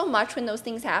learn so much when those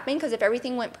things happen, because if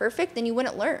everything went perfect, then you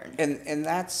wouldn't learn. And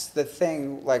that's the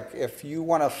thing, like if you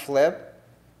want to flip,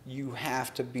 you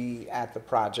have to be at the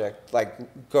project.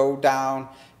 Like go down,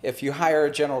 if you hire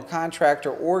a general contractor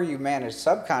or you manage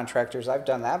subcontractors, I've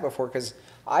done that before because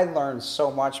I learned so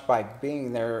much by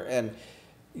being there. And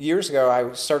years ago,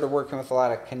 I started working with a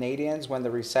lot of Canadians when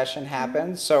the recession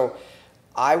happened. So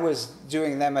I was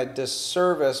doing them a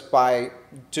disservice by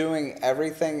doing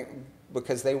everything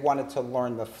because they wanted to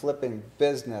learn the flipping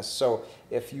business. So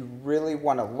if you really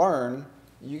want to learn,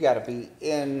 you got to be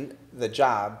in the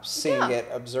job, seeing it,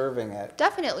 observing it.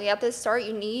 Definitely. At the start,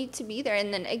 you need to be there.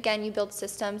 And then again, you build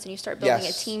systems and you start building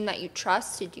a team that you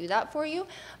trust to do that for you.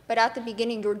 But at the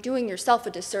beginning, you're doing yourself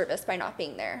a disservice by not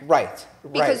being there. Right.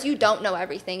 Because you don't know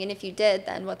everything. And if you did,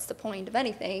 then what's the point of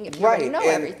anything if you already know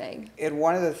everything? And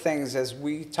one of the things, as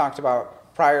we talked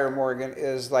about prior, Morgan,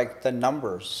 is like the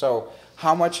numbers. So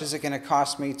how much is it going to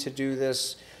cost me to do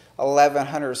this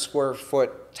 1,100 square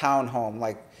foot townhome?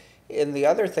 Like, and the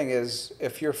other thing is,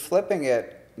 if you're flipping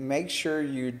it, make sure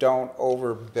you don't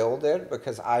overbuild it,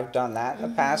 because I've done that in the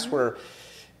past where,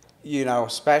 you know,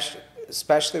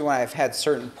 especially when I've had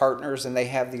certain partners and they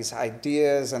have these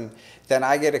ideas, and then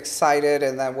I get excited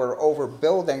and then we're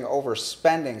overbuilding,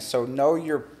 overspending. So know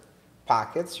your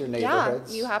pockets, your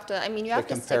neighborhoods. Yeah, you have to, I mean, you have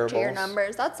to stick to your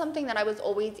numbers. That's something that I was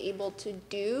always able to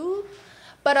do,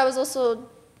 but I was also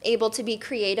able to be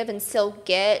creative and still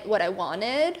get what I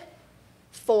wanted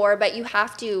but you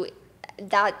have to,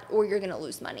 or you're going to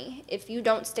lose money. If you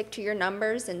don't stick to your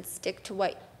numbers and stick to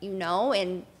what you know.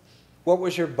 And what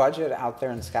was your budget out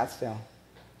there in Scottsdale?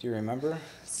 Do you remember?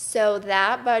 So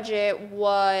that budget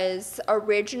was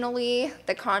originally,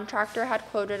 the contractor had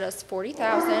quoted us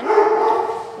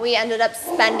 $40,000. We ended up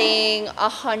spending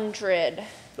 $100,000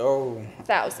 Oh,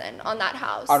 on that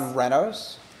house. on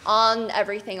renos? On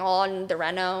everything, on the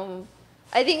reno.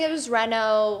 I think it was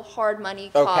reno, hard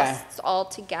money Okay. costs all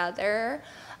together.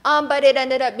 But it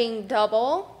ended up being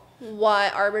double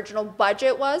what our original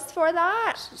budget was for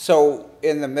that. So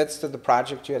in the midst of the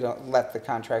project, you had to let the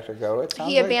contractor go, it sounds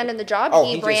He like? abandoned the job. Oh,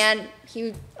 he he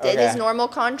did Okay. his normal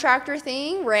contractor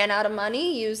thing, ran out of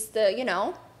money, used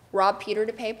the, rob Peter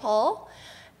to pay Paul.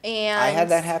 And I had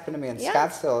that happen to me in Yeah.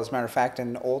 Scottsdale, as a matter of fact,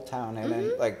 in Old Town. And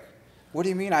then, like, what do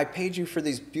you mean? I paid you for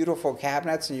these beautiful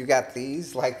cabinets and you got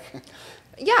these? Like,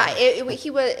 Yeah, it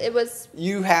was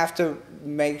you have to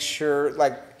make sure,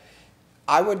 like,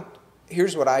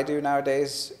 here's what I do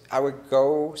nowadays. I would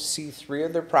go see 3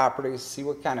 of their properties, see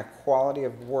what kind of quality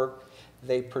of work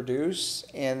they produce,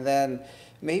 and then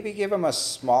maybe give them a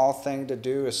small thing to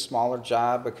do, a smaller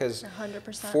job, because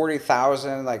 100%.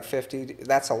 40,000, like 50,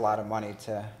 that's a lot of money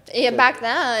to. Yeah, back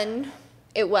then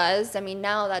it was. I mean,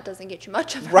 now that doesn't get you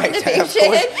much of a Right, of renovation.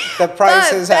 course, the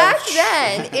prices but have- back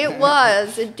then it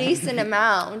was a decent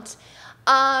amount.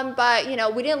 But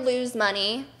we didn't lose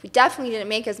money. We definitely didn't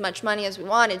make as much money as we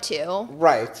wanted to.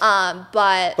 Right.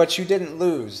 But You didn't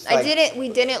lose. we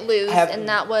didn't lose, and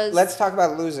that was. Let's talk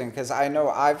about losing, because I know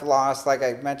I've lost, like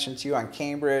I mentioned to you, on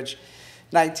Cambridge,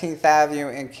 19th Avenue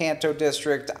in Canto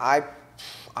District.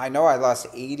 I know I lost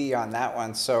 80 on that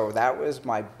one, so that was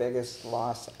my biggest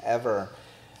loss ever.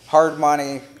 Hard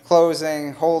money,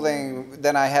 closing, holding.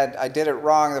 Then I did it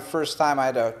wrong the first time. I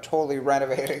had to totally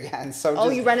renovate again. So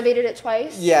You renovated it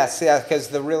twice? Yes, yeah, because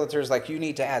the realtor's like, you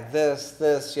need to add this.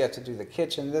 You have to do the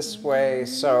kitchen this way.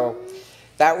 So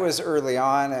that was early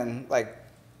on, and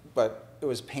but it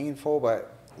was painful,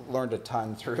 but learned a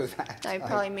ton through that. I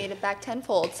probably made it back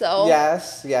tenfold. So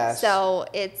Yes. So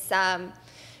it's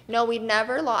no,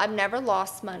 I've never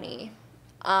lost money.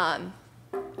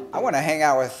 I want to hang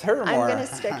out with her more. I'm gonna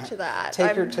stick to that.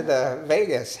 Take her to the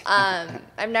Vegas.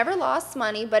 I've never lost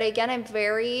money, but again,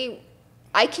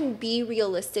 I can be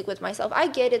realistic with myself. I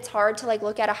get it's hard to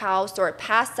look at a house or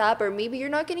pass up, or maybe you're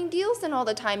not getting deals in all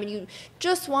the time and you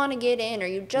just want to get in, or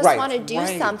you just want to do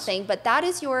something. But that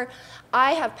is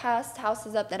I have passed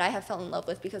houses up that I have fell in love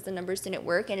with because the numbers didn't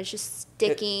work, and it's just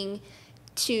sticking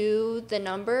to the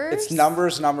numbers. It's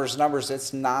numbers.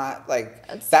 It's not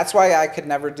that's why I could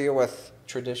never deal with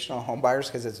traditional home buyers,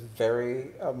 because it's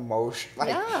very emotional.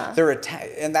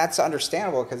 And that's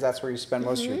understandable, because that's where you spend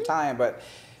most of your time. But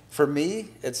for me,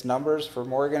 it's numbers. For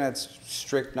Morgan, it's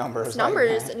strict numbers. It's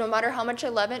numbers, no matter how much I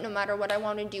love it, no matter what I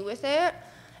want to do with it.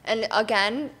 And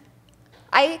again,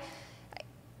 I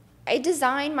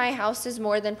design my houses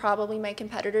more than probably my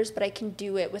competitors, but I can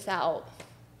do it without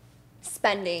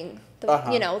spending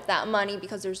that money,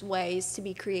 because there's ways to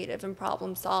be creative and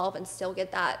problem solve and still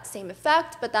get that same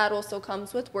effect. But that also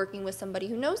comes with working with somebody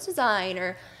who knows design,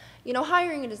 or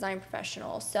hiring a design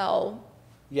professional. So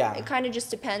yeah, it kind of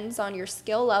just depends on your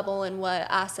skill level and what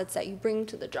assets that you bring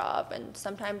to the job. And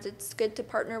sometimes it's good to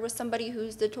partner with somebody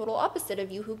who's the total opposite of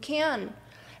you, who can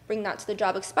bring that to the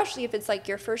job, especially if it's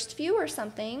your first few or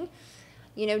something.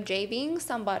 JVing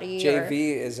somebody.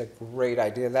 JV is a great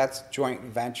idea. That's joint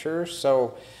venture.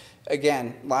 So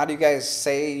again, a lot of you guys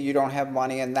say you don't have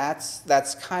money, and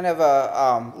that's kind of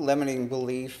a limiting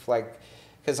belief.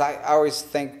 Because I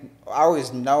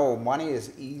always know money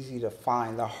is easy to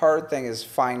find. The hard thing is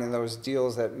finding those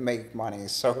deals that make money.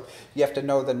 So you have to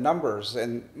know the numbers,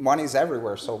 and money's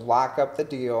everywhere. So lock up the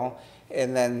deal,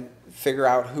 and then figure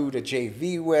out who to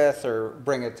JV with, or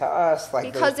bring it to us.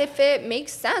 Because if it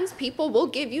makes sense, people will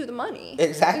give you the money.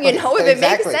 Exactly. If it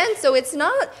makes sense. So it's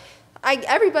not,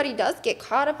 everybody does get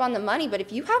caught up on the money, but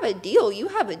if you have a deal, you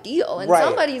have a deal, and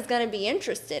somebody's going to be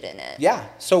interested in it. Yeah.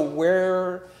 So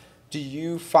where do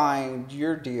you find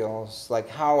your deals?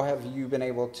 How have you been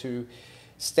able to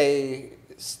stay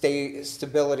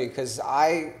stability? Because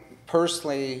I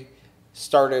personally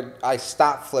I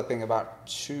stopped flipping about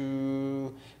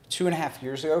 2.5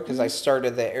 years ago, because I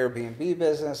started the Airbnb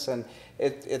business, and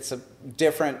it's a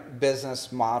different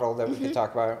business model that we could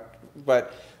talk about.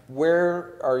 But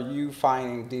where are you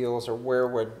finding deals, or where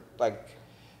would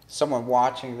someone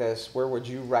watching this, where would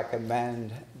you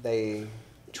recommend they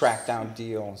track down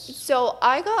deals? So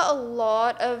I got a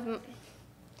lot of,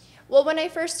 when I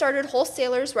first started,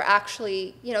 wholesalers were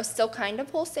actually, still kind of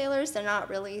wholesalers. They're not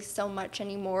really so much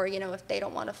anymore. If they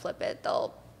don't want to flip it,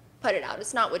 they'll put it out.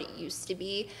 It's not what it used to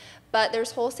be. But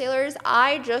there's wholesalers.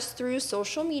 I just, through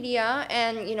social media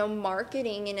and,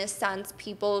 marketing, in a sense,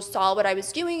 people saw what I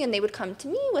was doing, and they would come to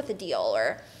me with a deal,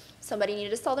 or somebody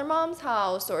needed to sell their mom's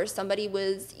house, or somebody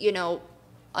was,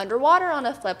 underwater on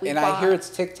a flip. I hear it's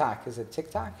TikTok. Is it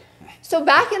TikTok? So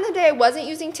back in the day, I wasn't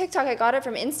using TikTok. I got it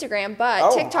from Instagram,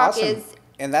 but TikTok awesome.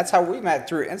 And that's how we met,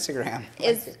 through Instagram.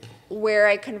 Is where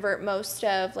I convert most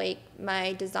of like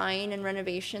my design and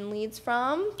renovation leads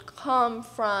come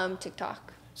from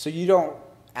TikTok. So you don't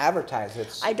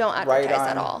advertise? I don't advertise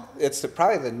at all. It's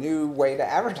probably the new way to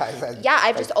advertise that. Yeah,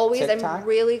 I've just always, TikTok? I'm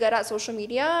really good at social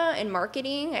media and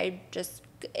marketing.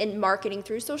 In marketing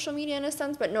through social media in a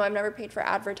sense, but no, I've never paid for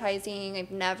advertising.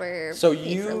 I've never So paid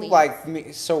you for leads. like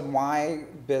me, so my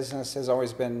business has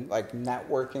always been like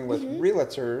networking with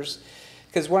realtors,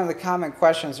 because one of the common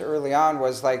questions early on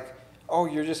was like, oh,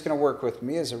 you're just going to work with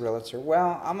me as a realtor.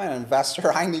 Well, I'm an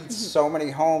investor. I need so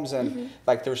many homes, and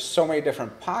like there's so many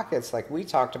different pockets like we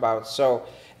talked about. So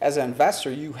as an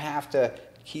investor, you have to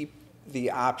keep the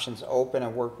options open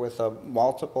and work with a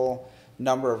multiple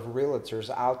number of realtors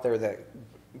out there that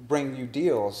bring you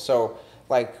deals. So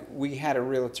like we had a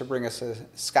realtor bring us a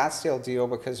Scottsdale deal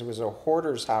because it was a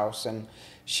hoarder's house and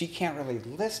she can't really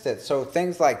list it. So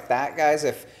things like that, guys,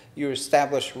 if you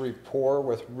establish rapport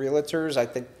with realtors, I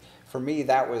think for me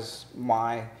that was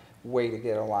my way to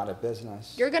get a lot of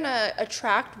business. You're gonna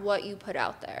attract what you put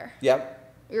out there.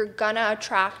 Yep. You're gonna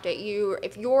attract it.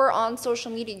 If you're on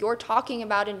social media, you're talking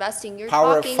about investing, you're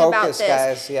Power talking of focus, about this,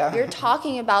 guys. Yeah. you're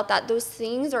talking about that, those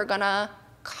things are gonna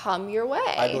come your way.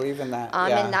 I believe in that.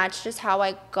 Yeah. And that's just how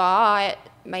I got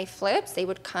my flips. They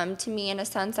would come to me in a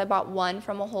sense. I bought one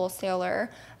from a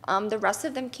wholesaler. The rest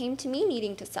of them came to me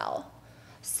needing to sell.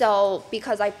 So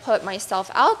because I put myself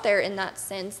out there in that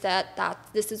sense that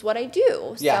this is what I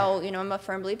do. Yeah. So, I'm a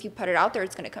firm believer if you put it out there,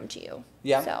 it's going to come to you.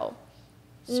 Yeah. So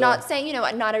not saying,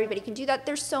 not everybody can do that.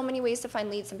 There's so many ways to find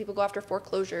leads. Some people go after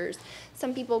foreclosures.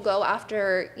 Some people go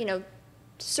after,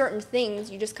 certain things.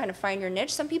 You just kind of find your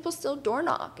niche. Some people still door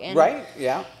knock and right.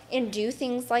 Yeah. and do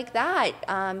things like that.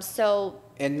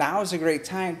 And now is a great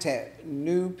time to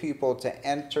new people to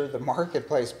enter the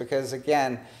marketplace, because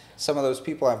again, some of those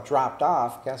people have dropped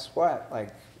off. Guess what? Like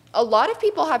a lot of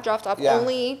people have dropped off. Yeah.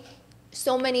 Only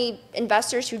so many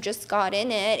investors who just got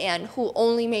in it and who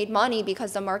only made money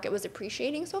because the market was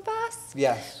appreciating so fast.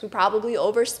 Yes. Who probably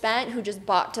overspent, who just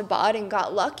bought to bought and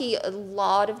got lucky. A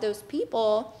lot of those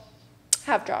people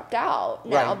have dropped out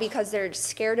now Right. because they're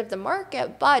scared of the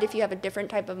market. But if you have a different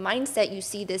type of mindset, you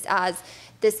see this as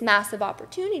this massive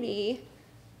opportunity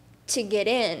to get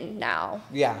in now.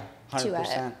 Yeah, to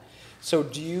 100%. So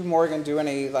do you, Morgan, do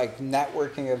any like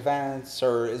networking events,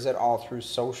 or is it all through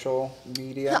social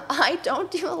media? I don't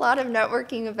do a lot of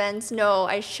networking events. No,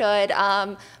 I should.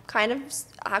 Kind of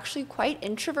actually quite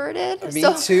introverted. Me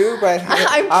so too, but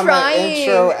I'm trying. an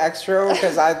intro extro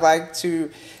because I'd like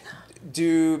to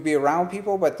be around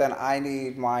people, but then I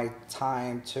need my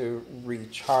time to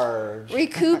recharge.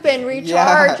 Recoup and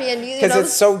recharge. And because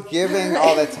it's so giving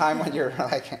all the time when you're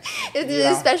like,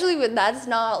 especially when that's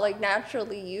not like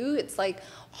naturally you. It's like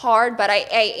hard, but I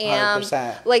am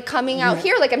 100%. like coming out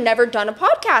here. Like I've never done a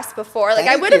podcast before. Like I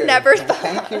Thank would have you. never.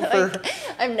 Thank you for like,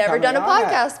 I've never done a coming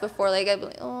on podcast before. Like I'd be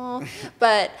like, oh,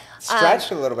 but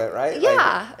stretch a little bit, right?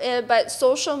 Yeah, but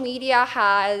social media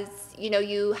has,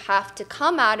 you have to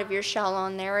come out of your shell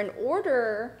on there in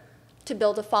order to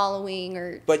build a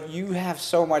following. But you have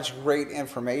so much great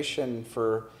information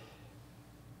for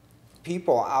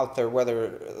people out there,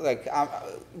 whether like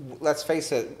let's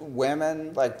face it,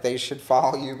 women, like they should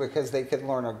follow you because they could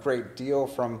learn a great deal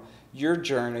from your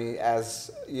journey as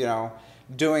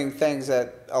doing things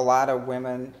that a lot of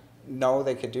women know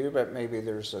they could do, but maybe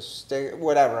there's a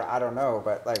whatever, I don't know,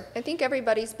 but like I think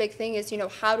everybody's big thing is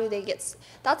how do they get,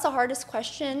 that's the hardest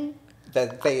question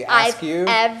that they ask you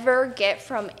ever get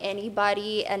from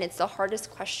anybody, and it's the hardest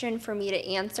question for me to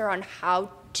answer on how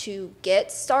to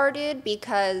get started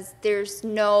because there's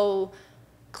no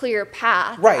clear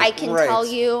path. Right, I can right. tell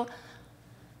you,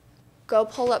 go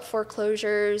pull up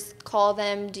foreclosures, call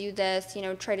them, do this,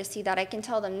 try to see that. I can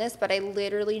tell them this, but I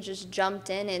literally just jumped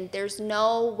in and there's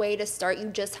no way to start. You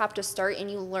just have to start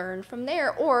and you learn from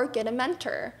there or get a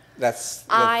mentor. That's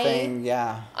the thing,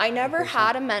 yeah. I never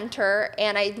had a mentor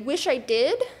and I wish I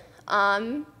did,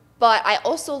 but I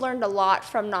also learned a lot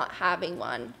from not having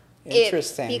one.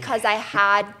 Interesting. Because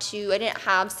I didn't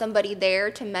have somebody there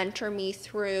to mentor me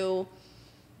through.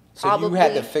 So you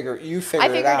had to figure it out. I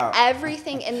figured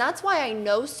everything, and that's why I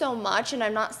know so much, and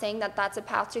I'm not saying that that's a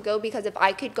path to go, because if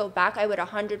I could go back, I would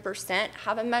 100%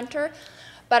 have a mentor.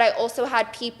 But I also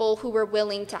had people who were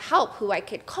willing to help, who I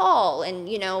could call and,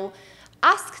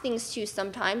 ask things to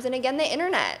sometimes. And again, the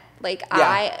internet. Like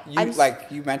Yeah, I'm like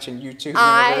you mentioned YouTube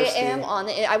I University. am on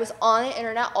I was on the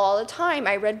internet all the time.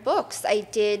 I read books. I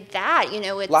did that. You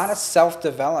know, A lot of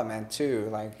self-development too,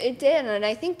 like. it did, and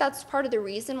I think that's part of the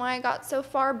reason why I got so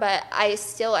far. But I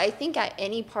think at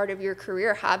any part of your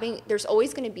career, there's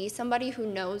always going to be somebody who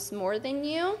knows more than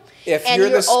you. If and you're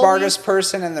the smartest always,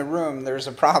 person in the room, there's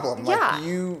a problem. Yeah. Like,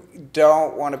 you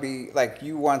don't want to be, like,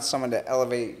 you want someone to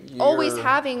elevate your... always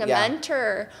having a yeah.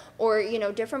 mentor, or, you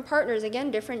know, different partners,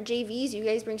 again, different JVs. You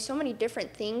guys bring so many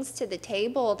different things to the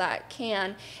table that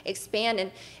can expand.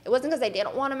 And it wasn't because I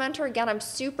didn't want a mentor. Again, I'm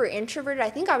super introverted.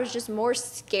 I think I was just more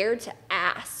scared to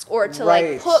ask or to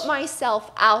Right. like put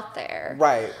myself out there.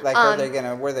 Right. Like, what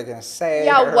are they gonna say?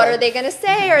 Yeah, Or, what like, are they gonna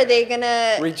say? Are they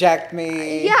gonna reject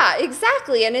me? Yeah,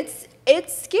 exactly. And it's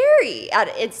scary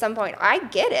at some point. I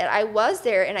get it. I was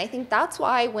there, and I think that's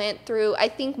why I went through. I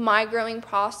think my growing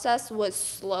process was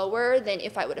slower than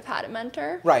if I would have had a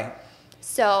mentor. Right.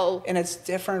 So, And it's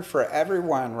different for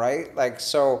everyone, right? Like,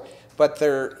 so, but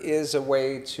there is a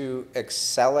way to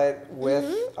excel it with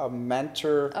a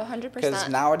mentor. 100%. Because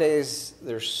nowadays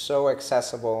they're so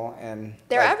accessible and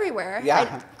they're like, everywhere.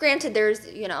 Yeah. Granted, there's,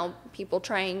 you know, people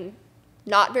trying,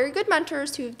 not very good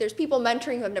mentors there's people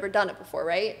mentoring who have never done it before,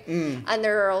 right? And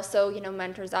there are also, you know,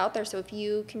 mentors out there. So if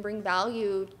you can bring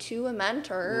value to a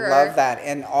mentor. Love that.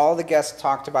 And all the guests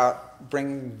talked about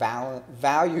bringing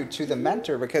value to the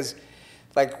mentor, because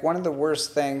like one of the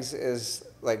worst things is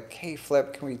like, hey,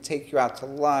 Flip, can we take you out to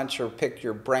lunch or pick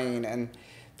your brain? And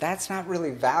that's not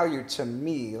really value to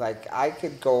me. Like, I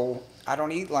could go, I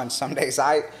don't eat lunch some days.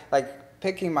 I like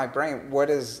picking my brain. What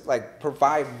is like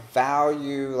provide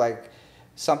value, like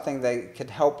something they could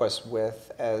help us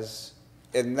with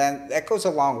and then that goes a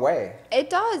long way. It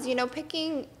does, you know,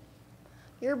 picking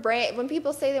your brain. When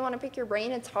people say they want to pick your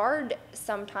brain, it's hard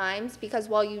sometimes, because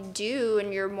while you do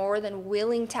and you're more than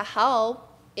willing to help,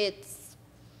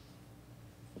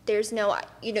 there's no,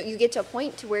 you know, you get to a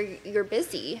point to where you're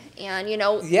busy, and you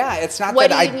know. Yeah, it's not what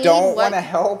that do you I need? don't want to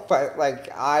help, but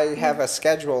like I have a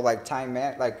schedule, like time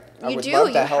man, like I You would do. love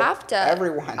You to help have to.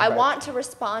 everyone. I but- want to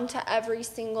respond to every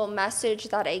single message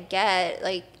that I get.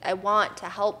 Like, I want to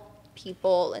help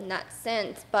people in that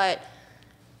sense, but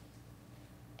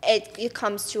it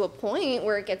comes to a point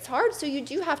where it gets hard. So you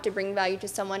do have to bring value to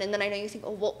someone, and then I know you think,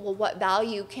 oh, well, what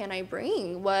value can I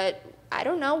bring? I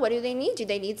don't know. What do they need? Do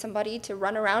they need somebody to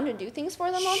run around and do things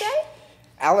for them all day?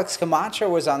 Alex Camacho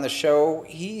was on the show.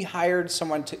 He hired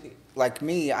someone to, like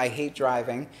me, I hate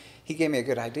driving. He gave me a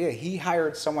good idea. He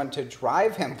hired someone to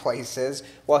drive him places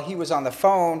while he was on the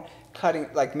phone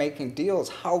making deals.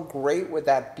 How great would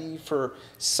that be for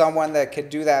someone that could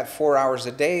do that 4 hours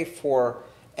a day? For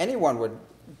anyone would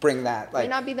bring that. Like, Might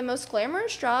not be the most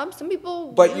glamorous job. Some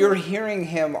people. but you're hearing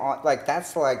him on, like,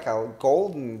 that's like a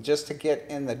golden just to get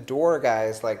in the door,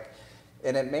 guys. Like,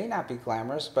 and it may not be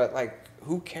glamorous, but like,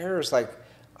 who cares? Like,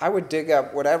 I would dig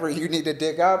up whatever you need to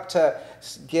dig up to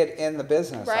get in the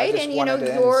business. I Right, just and you know, wanted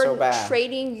to end you're so bad.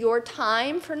 trading your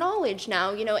time for knowledge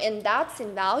now, you know, and that's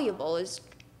invaluable, is,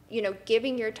 you know,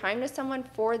 giving your time to someone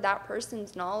for that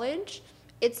person's knowledge.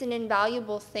 It's an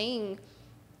invaluable thing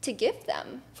to give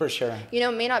them. For sure. You know,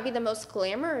 it may not be the most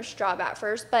glamorous job at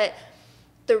first, but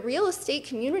the real estate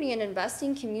community and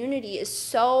investing community is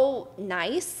so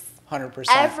nice. 100%.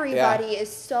 Everybody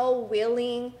is so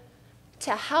willing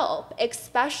to help,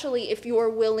 especially if you're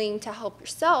willing to help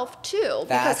yourself too.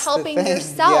 That's because helping the thing.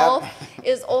 yourself Yep.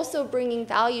 is also bringing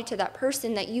value to that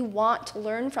person that you want to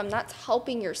learn from. That's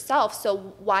helping yourself. So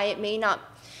why it may not,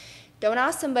 don't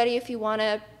ask somebody if you want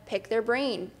to pick their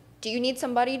brain. Do you need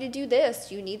somebody to do this?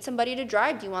 Do you need somebody to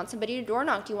drive? Do you want somebody to door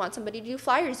knock? Do you want somebody to do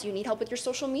flyers? Do you need help with your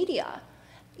social media?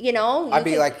 You know, I'd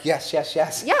be like, yes, yes,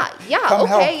 yes. yeah, Come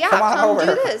okay, help. Come on come over.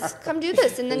 do this, come do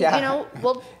this, and then Yeah. you know,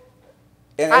 well.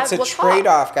 And it's a we'll talk.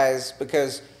 trade-off, guys,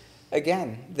 because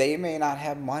again, they may not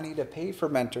have money to pay for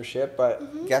mentorship,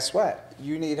 but guess what?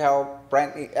 You need help.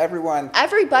 Brent,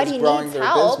 Everybody is growing needs their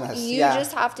help. business. You Yeah.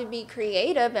 just have to be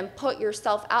creative and put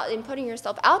yourself out. And putting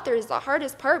yourself out there is the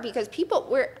hardest part, because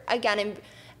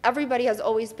everybody has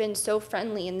always been so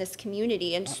friendly in this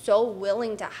community and so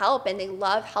willing to help, and they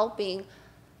love helping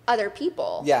other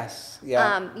people. Yes.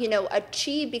 Yeah. You know,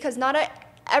 achieve, because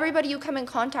everybody you come in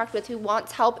contact with who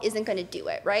wants help isn't going to do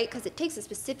it, right? Because it takes a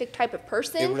specific type of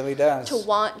person. It really does. To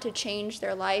want to change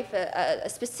their life, a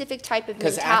specific type of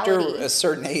Because mentality. after a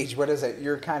certain age, what is it?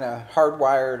 You're kind of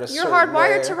hardwired a You're certain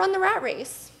hardwired way. to run the rat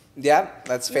race. Yeah,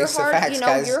 let's face the facts,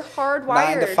 guys. You're hardwired.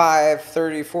 9 to 5,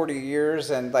 30, 40 years.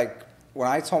 And like, when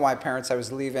I told my parents I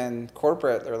was leaving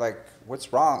corporate, they're like,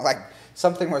 what's wrong? Like,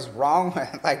 something was wrong.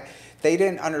 Like, they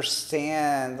didn't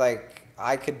understand, like,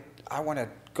 I want to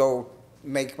go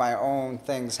make my own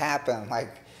things happen.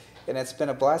 Like, and it's been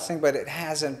a blessing, but it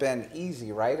hasn't been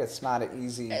easy, right? It's not an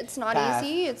easy It's not path.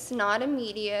 easy. It's not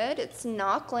immediate. It's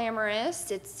not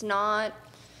glamorous. It's not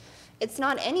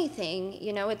anything,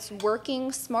 you know. It's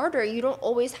working smarter. You don't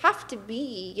always have to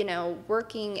be, you know,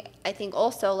 working. I think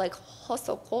also like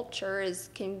hustle culture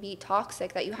can be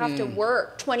toxic, that you have to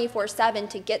work 24/7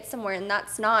 to get somewhere, and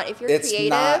that's not, if you're creative.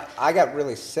 Not, I got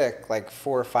really sick like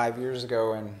 4 or 5 years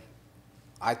ago, and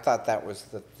I thought that was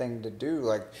the thing to do,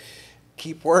 like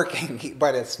keep working,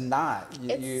 but it's not.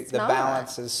 The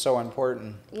balance is so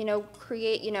important. You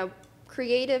know,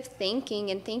 creative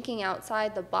thinking and thinking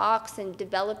outside the box and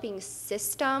developing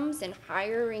systems and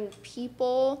hiring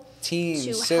people Team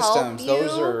to systems, help you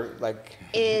those are like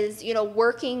is, you know,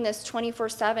 working this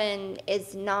 24/7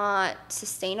 is not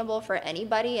sustainable for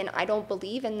anybody, and I don't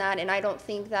believe in that. And I don't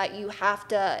think that you have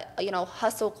to, you know,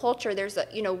 hustle culture. There's a,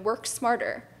 you know, work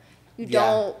smarter.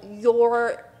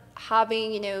 You're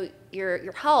having, you know,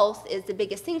 your health is the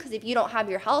biggest thing, because if you don't have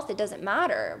your health, it doesn't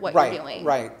matter what you're doing.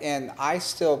 Right. And I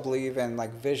still believe in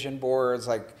like vision boards,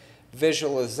 like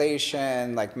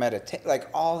visualization, like meditate, like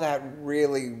all that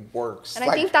really works. And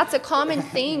I think that's a common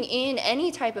thing in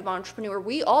any type of entrepreneur.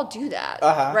 We all do that,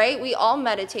 right? We all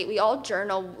meditate, we all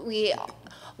journal,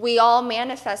 we all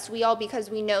manifest, because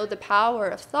we know the power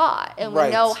of thought, and we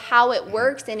know how it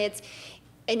works. And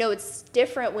I know it's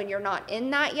different when you're not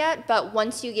in that yet, but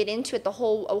once you get into it, a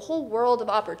whole world of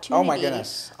opportunity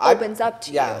opens up to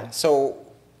you. Yeah. So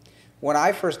when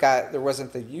I first there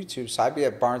wasn't the YouTube, so I'd be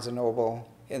at Barnes and Noble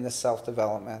in the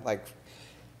self-development, like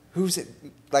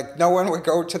like no one would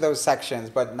go to those sections,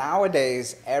 but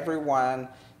nowadays everyone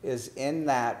is in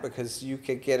that, because you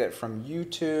could get it from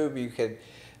YouTube.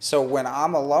 So when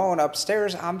I'm alone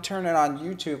upstairs, I'm turning on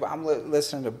YouTube. I'm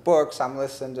listening to books. I'm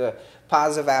listening to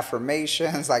positive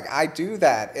affirmations. Like, I do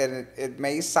that, and it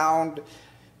may sound,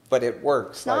 but it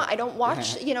works. No, I don't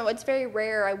watch, you know, it's very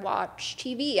rare I watch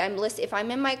TV. If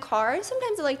I'm in my car,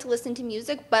 sometimes I like to listen to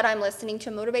music, but I'm listening to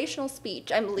a motivational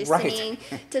speech. I'm listening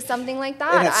to something like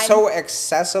that. And it's so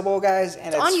accessible, guys,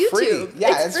 and it's on YouTube. Free.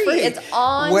 Yeah, it's free. It's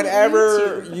on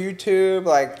whatever YouTube,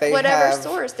 like whatever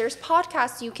source. There's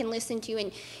podcasts you can listen to,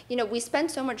 and you know, we spend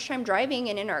so much time driving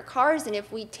and in our cars, and if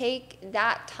we take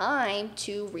that time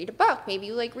to read a book, maybe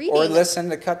you like reading. Or listen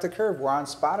to Cut the Curve. We're on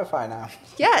Spotify now.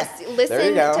 Yes,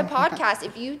 listen to podcasts.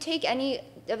 If you take any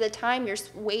of the time you're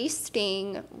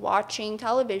wasting watching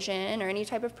television or any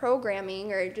type of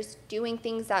programming, or just doing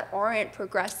things that aren't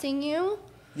progressing you.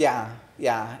 Yeah.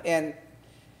 And,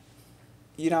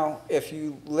 you know, if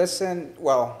you listen,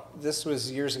 well, this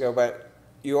was years ago, but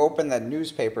you open the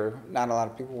newspaper, not a lot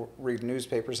of people read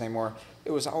newspapers anymore.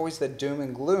 It was always the doom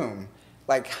and gloom.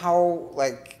 Like,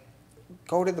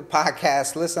 go to the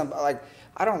podcast, listen, like,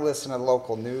 I don't listen to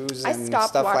local news and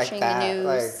stuff like that. I stopped watching the news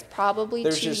like, probably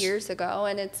 2 years ago,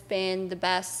 and it's been the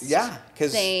best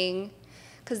thing.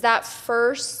 Because that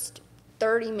first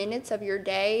 30 minutes of your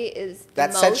day is the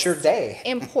most sets your day.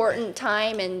 important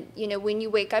time. And, you know, when you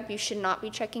wake up, you should not be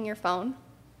checking your phone.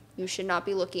 You should not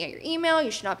be looking at your email.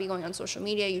 You should not be going on social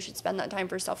media. You should spend that time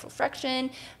for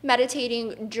self-reflection,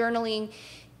 meditating, journaling,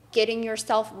 getting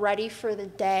yourself ready for the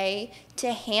day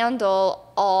to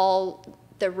handle all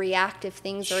the reactive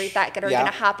things that are going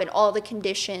to happen, all the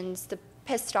conditions, the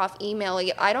pissed off email.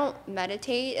 Like, I don't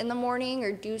meditate in the morning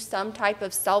or do some type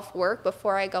of self-work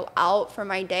before I go out for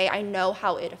my day. I know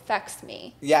how it affects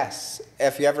me. Yes.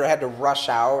 If you ever had to rush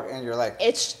out and you're like,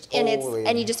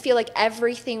 and you just feel like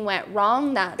everything went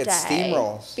wrong that day. It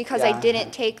steamrolls. Because I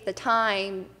didn't take the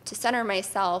time to center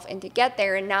myself and to get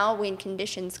there. And now when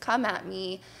conditions come at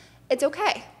me, it's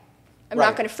okay. I'm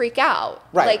not going to freak out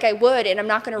like I would, and I'm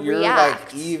not going to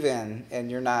react. You're like even, and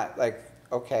you're not like,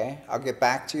 okay, I'll get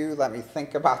back to you. Let me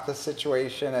think about the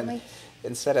situation, and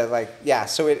instead of like,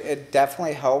 so it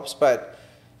definitely helps, but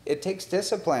it takes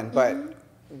discipline. But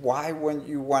why wouldn't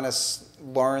you want to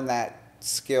learn that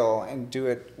skill and do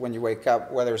it when you wake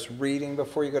up, whether it's reading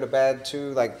before you go to bed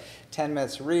to like 10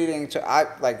 minutes reading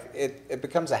it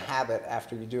becomes a habit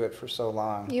after you do it for so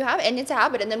long. And it's a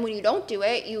habit, and then when you don't do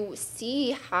it, you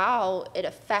see how it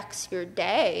affects your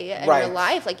day and your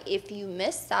life. Like, if you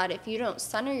miss that, if you don't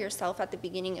center yourself at the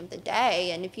beginning of the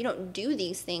day, and if you don't do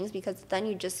these things, because then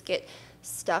you just get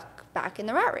stuck back in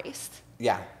the rat race.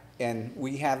 Yeah, and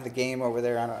we have the game over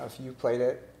there. I don't know if you played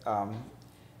it.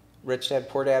 Rich Dad,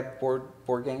 Poor Dad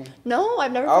board game? No,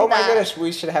 I've never played that. Oh my goodness,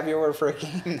 we should have you over for a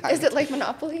game night. Is it like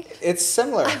Monopoly? It's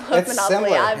similar. I love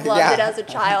Monopoly. I've loved it as a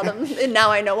child, and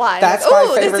now I know why. That's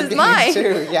my favorite game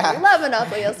too. Yeah, I love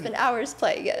Monopoly. I'll spend hours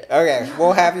playing it. Okay,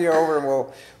 we'll have you over and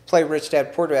we'll play Rich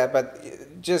Dad, Poor Dad, but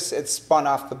it's spun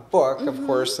off the book, of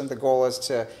course, and the goal is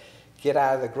to get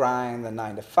out of the grind, the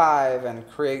 9 to 5, and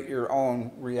create your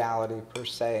own reality per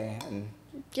se. And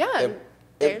Yeah,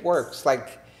 it works.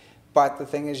 Like, but the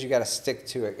thing is, you got to stick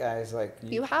to it, guys. Like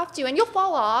you have to, and you'll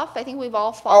fall off. I think we've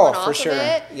all fallen off for sure. of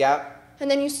it. Yeah. And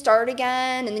then you start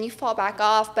again, and then you fall back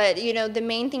off. But you know, the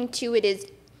main thing to it is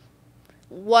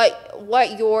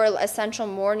what your essential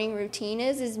morning routine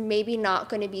is maybe not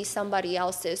going to be somebody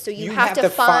else's. So you have to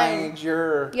find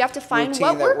your you have to find routine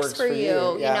what that works for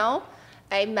you. You know,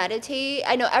 I meditate.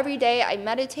 I know every day I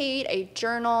meditate. I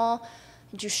journal.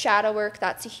 I do shadow work.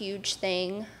 That's a huge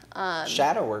thing.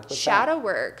 Shadow work. Shadow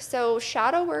work. So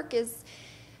shadow work is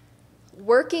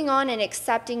working on and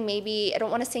accepting maybe, I don't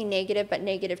want to say negative, but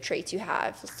negative traits you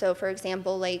have. So for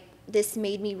example, like, this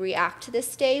made me react to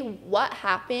this day. What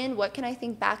happened? What can I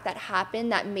think back that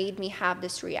happened that made me have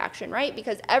this reaction, right?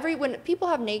 Because when people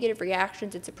have negative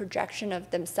reactions, it's a projection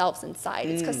of themselves inside.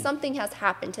 It's because something has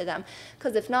happened to them.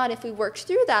 Because if not, if we worked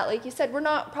through that, like you said, we're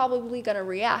not probably going to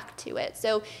react to it.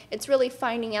 So it's really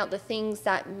finding out the things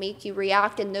that make you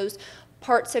react in those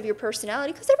parts of your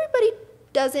personality, because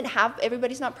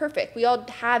everybody's not perfect. We all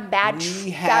have bad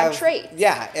traits.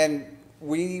 Yeah, and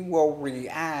we will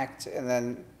react, and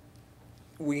then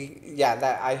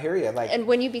I hear you. Like, and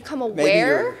when you become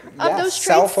aware of those traits,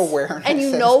 self-awareness, and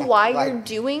you know why you're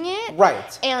doing it,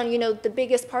 right? And you know, the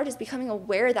biggest part is becoming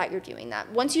aware that you're doing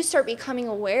that. Once you start becoming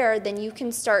aware, then you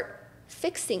can start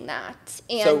fixing that,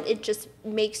 and it just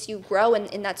makes you grow,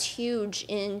 and that's huge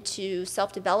into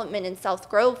self-development and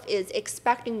self-growth, is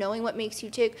knowing what makes you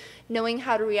tick, knowing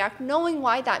how to react, knowing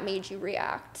why that made you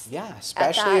react. Yeah,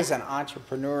 especially as an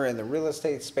entrepreneur in the real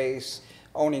estate space,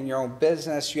 owning your own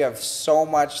business, you have so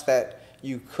much that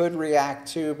you could react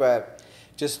to, but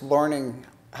just learning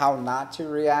how not to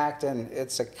react, and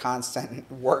it's a constant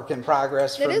work in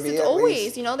progress for me. It's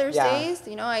always, you know, there's days,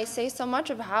 you know, I say so much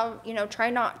of how, you know, try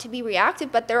not to be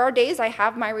reactive, but there are days I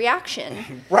have my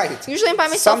reaction. Right. Usually I'm by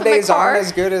myself in my car. Some days aren't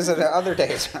as good as other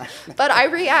days. But I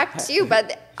react too.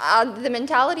 But the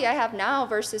mentality I have now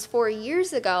versus 4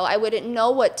 years ago, I wouldn't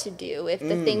know what to do if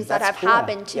the things that have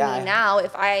happened to me now,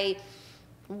 if I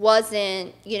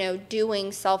wasn't, you know, doing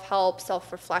self-help,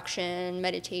 self-reflection,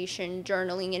 meditation,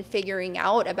 journaling, and figuring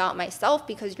out about myself,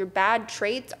 because your bad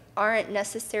traits aren't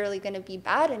necessarily going to be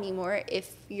bad anymore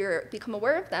if you become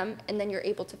aware of them, and then you're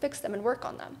able to fix them and work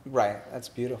on them. Right. That's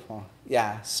beautiful.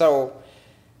 Yeah. So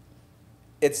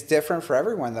it's different for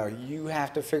everyone, though. You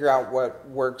have to figure out what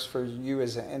works for you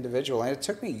as an individual. And it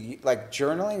took me, like,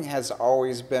 journaling has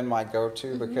always been my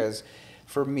go-to, because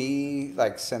for me,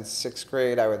 like, since 6th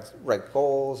grade, I would write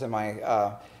goals in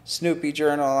my Snoopy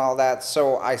journal and all that.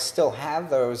 So I still have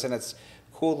those, and it's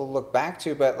cool to look back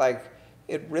to, but, like,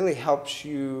 it really helps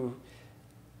you,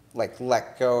 like,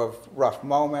 let go of rough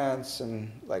moments,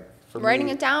 and, like, for writing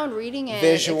me, it down, reading it,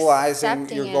 visualizing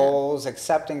your goals,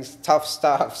 accepting tough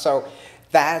stuff. So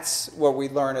that's what we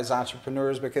learn as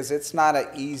entrepreneurs, because it's not an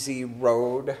easy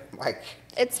road. Like,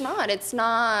 it's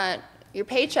not your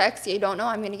paychecks. You don't know,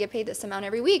 I'm going to get paid this amount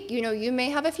every week. You know, you may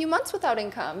have a few months without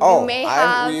income.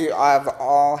 I've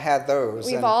all had those.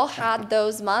 We've all had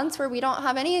those months where we don't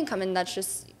have any income, and that's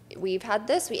just, we've had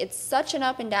this. It's such an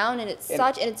up and down, and it's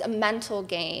a mental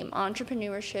game.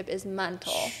 Entrepreneurship is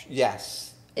mental.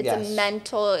 Yes. It's a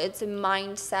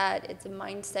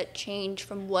mindset change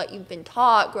from what you've been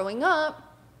taught growing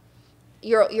up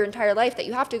your entire life, that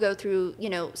you have to go through, you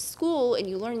know, school, and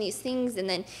you learn these things, and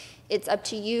then it's up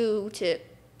to you to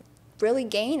really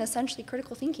gain essentially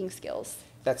critical thinking skills.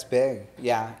 That's big,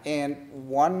 yeah. And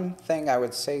one thing I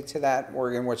would say to that,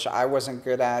 Morgan, which I wasn't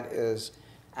good at, is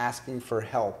asking for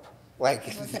help.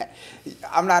 Like,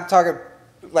 I'm not talking,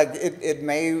 like, it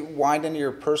may wind into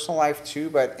your personal life too,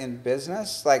 but in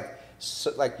business, like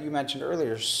you mentioned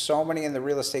earlier, so many in the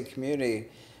real estate community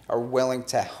are willing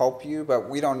to help you, but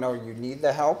we don't know you need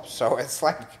the help. So it's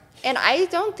like, and I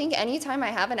don't think any time I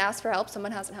haven't asked for help,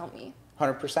 someone hasn't helped me.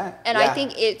 100%. And I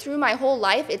think through my whole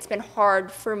life, it's been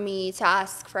hard for me to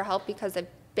ask for help, because I've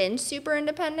been super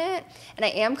independent, and I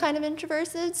am kind of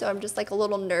introverted, so I'm just like a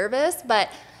little nervous. But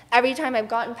every time I've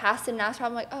gotten past it and asked for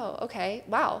help, I'm like, oh, okay,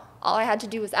 wow. All I had to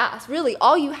do was ask. Really,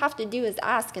 all you have to do is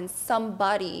ask, and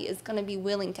somebody is going to be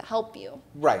willing to help you.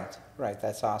 Right.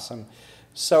 That's awesome.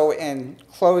 So in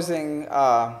closing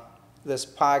this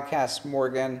podcast,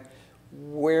 Morgan,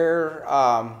 where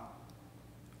are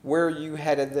you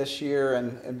headed this year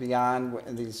and beyond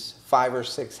in these 5 or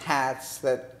 6 hats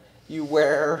that you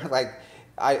wear? Like,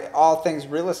 all things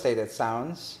real estate, it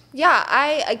sounds. Yeah,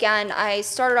 I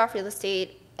started off real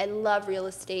estate. I love real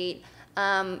estate.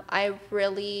 I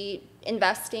really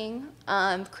investing,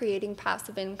 creating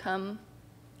passive income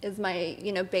is my,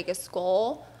 biggest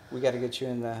goal. We got to get you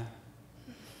in the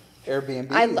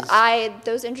Airbnbs.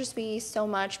 Those interest me so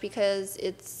much because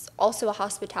it's also a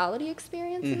hospitality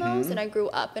experience in those, and I grew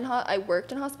up I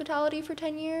worked in hospitality for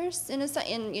 10 years in So the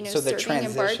serving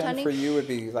and transition bartending. for you would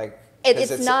be like,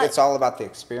 It's all about the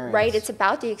experience. right. It's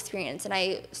about the experience, and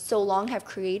I so long have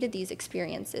created these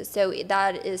experiences. So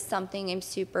that is something I'm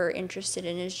super interested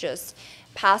in, is just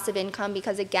passive income,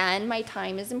 because again, my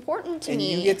time is important to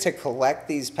me. And you get to collect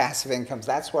these passive incomes.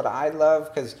 That's what I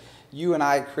love, because you and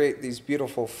I create these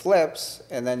beautiful flips,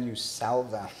 and then you sell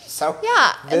them. So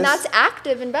yeah, and that's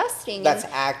active investing. That's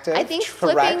active. I think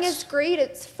flipping is great.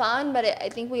 It's fun, but I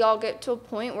think we all get to a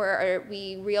point where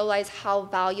we realize how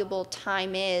valuable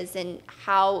time is, and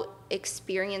how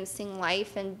experiencing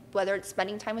life, and whether it's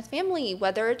spending time with family,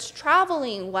 whether it's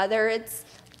traveling, whether it's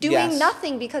doing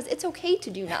nothing, because it's okay to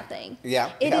do nothing.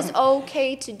 Yeah. It is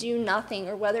okay to do nothing,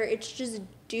 or whether it's just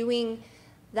doing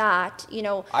that,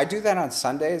 I do that on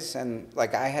Sundays, and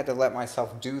like I had to let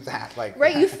myself do that. Like,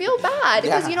 right, you feel bad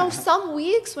because some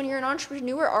weeks when you're an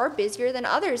entrepreneur are busier than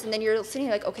others, and then you're sitting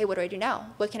like, okay, what do I do now?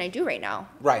 What can I do right now?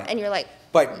 Right. And you're like,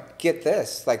 but get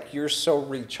this, like you're so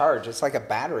recharged. It's like a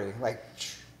battery, like.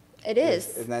 It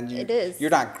is. And then it is.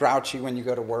 You're not grouchy when you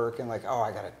go to work and like, oh,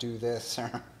 I got to do this.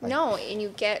 No, and you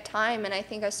get time, and I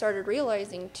think I started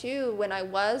realizing too when I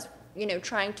was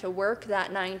trying to work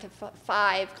that 9 to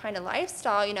 5 kind of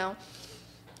lifestyle,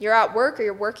 you're at work or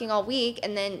you're working all week,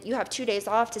 and then you have 2 days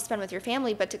off to spend with your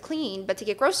family, but to clean, but to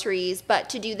get groceries, but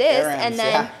to do this. Errands, and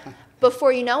then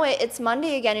before you know it, it's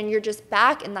Monday again, and you're just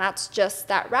back, and that's just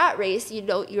that rat race.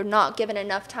 You're not given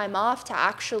enough time off to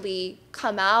actually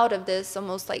come out of this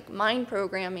almost like mind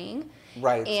programming.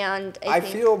 Right. And I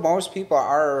feel most people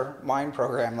are mind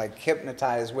programmed, like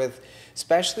hypnotized with,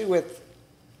 especially with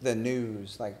the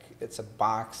news. Like it's a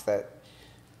box that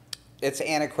it's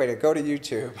antiquated. Go to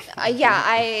YouTube.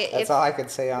 That's all I could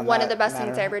say on that. One of the best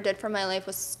things I ever did for my life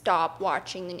was stop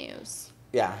watching the news.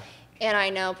 Yeah. And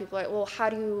I know people are like, well, how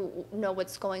do you know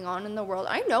what's going on in the world?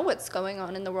 I know what's going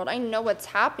on in the world. I know what's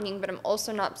happening, but I'm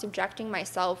also not subjecting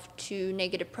myself to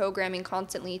negative programming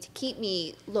constantly to keep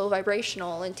me low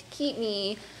vibrational and to keep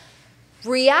me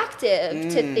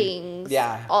reactive to things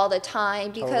all the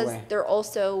time, because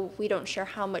we don't share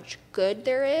how much good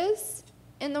there is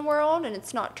in the world, and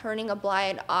it's not turning a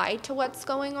blind eye to what's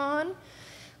going on,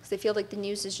 because I feel like the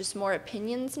news is just more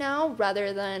opinions now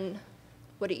rather than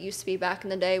what it used to be back in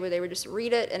the day, where they would just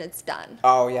read it and it's done.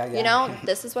 Oh, yeah.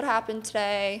 This is what happened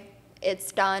today,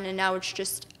 it's done, and now it's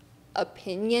just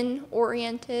opinion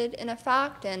oriented in a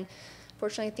fact, and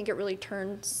unfortunately I think it really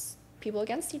turns people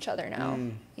against each other now.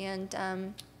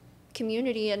 And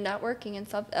community and networking and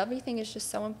stuff, everything is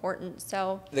just so important.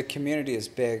 So the community is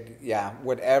big.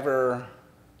 Whatever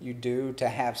you do to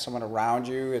have someone around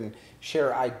you and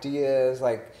share ideas,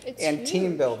 and huge.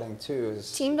 Team building too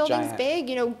is team building's big.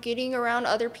 Getting around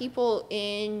other people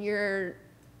in your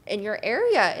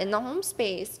area, in the home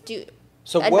space.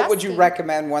 What would you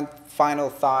recommend? One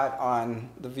final thought on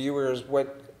the viewers,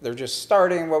 what they're just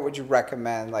starting. What would you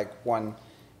recommend? Like one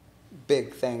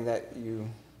big thing that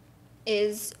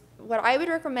what I would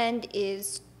recommend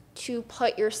is to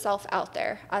put yourself out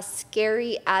there, as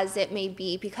scary as it may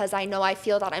be, because I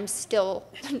feel that I'm still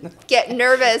get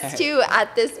nervous too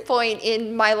at this point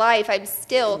in my life.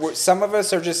 Some of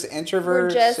us are just introverts. We're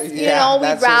just,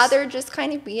 we'd rather just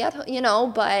kind of be at,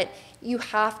 but you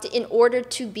have to, in order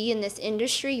to be in this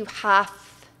industry, you have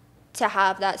to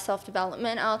have that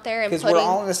self-development out there. Because we're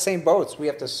all in the same boats. We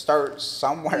have to start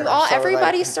somewhere.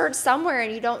 Everybody starts somewhere,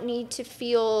 and you don't need to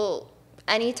feel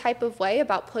any type of way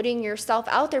about putting yourself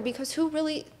out there, because who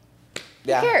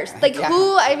cares? At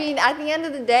the end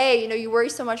of the day, you worry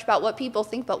so much about what people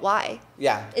think, but why?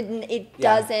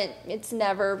 Doesn't, it's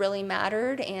never really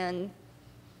mattered. And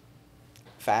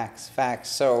facts.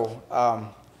 So,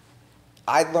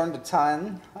 I learned a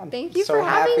ton. Thank you for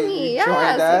having me. You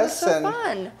joined us, it was so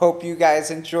fun. Hope you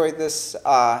guys enjoyed this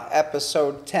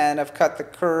episode 10 of Cut the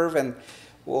Curve, and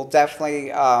we'll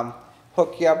definitely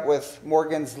hook you up with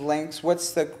Morgan's links.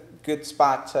 What's the good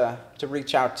spot to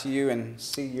reach out to you and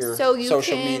see your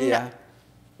social media?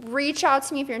 Reach out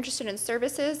to me if you're interested in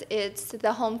services. It's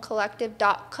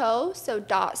thehomecollective.co, so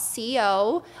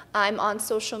 .co. I'm on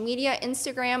social media,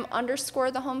 Instagram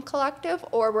 _thehomecollective,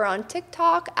 or we're on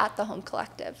TikTok at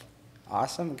thehomecollective.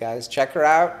 Awesome, guys. Check her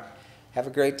out. Have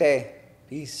a great day.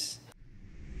 Peace.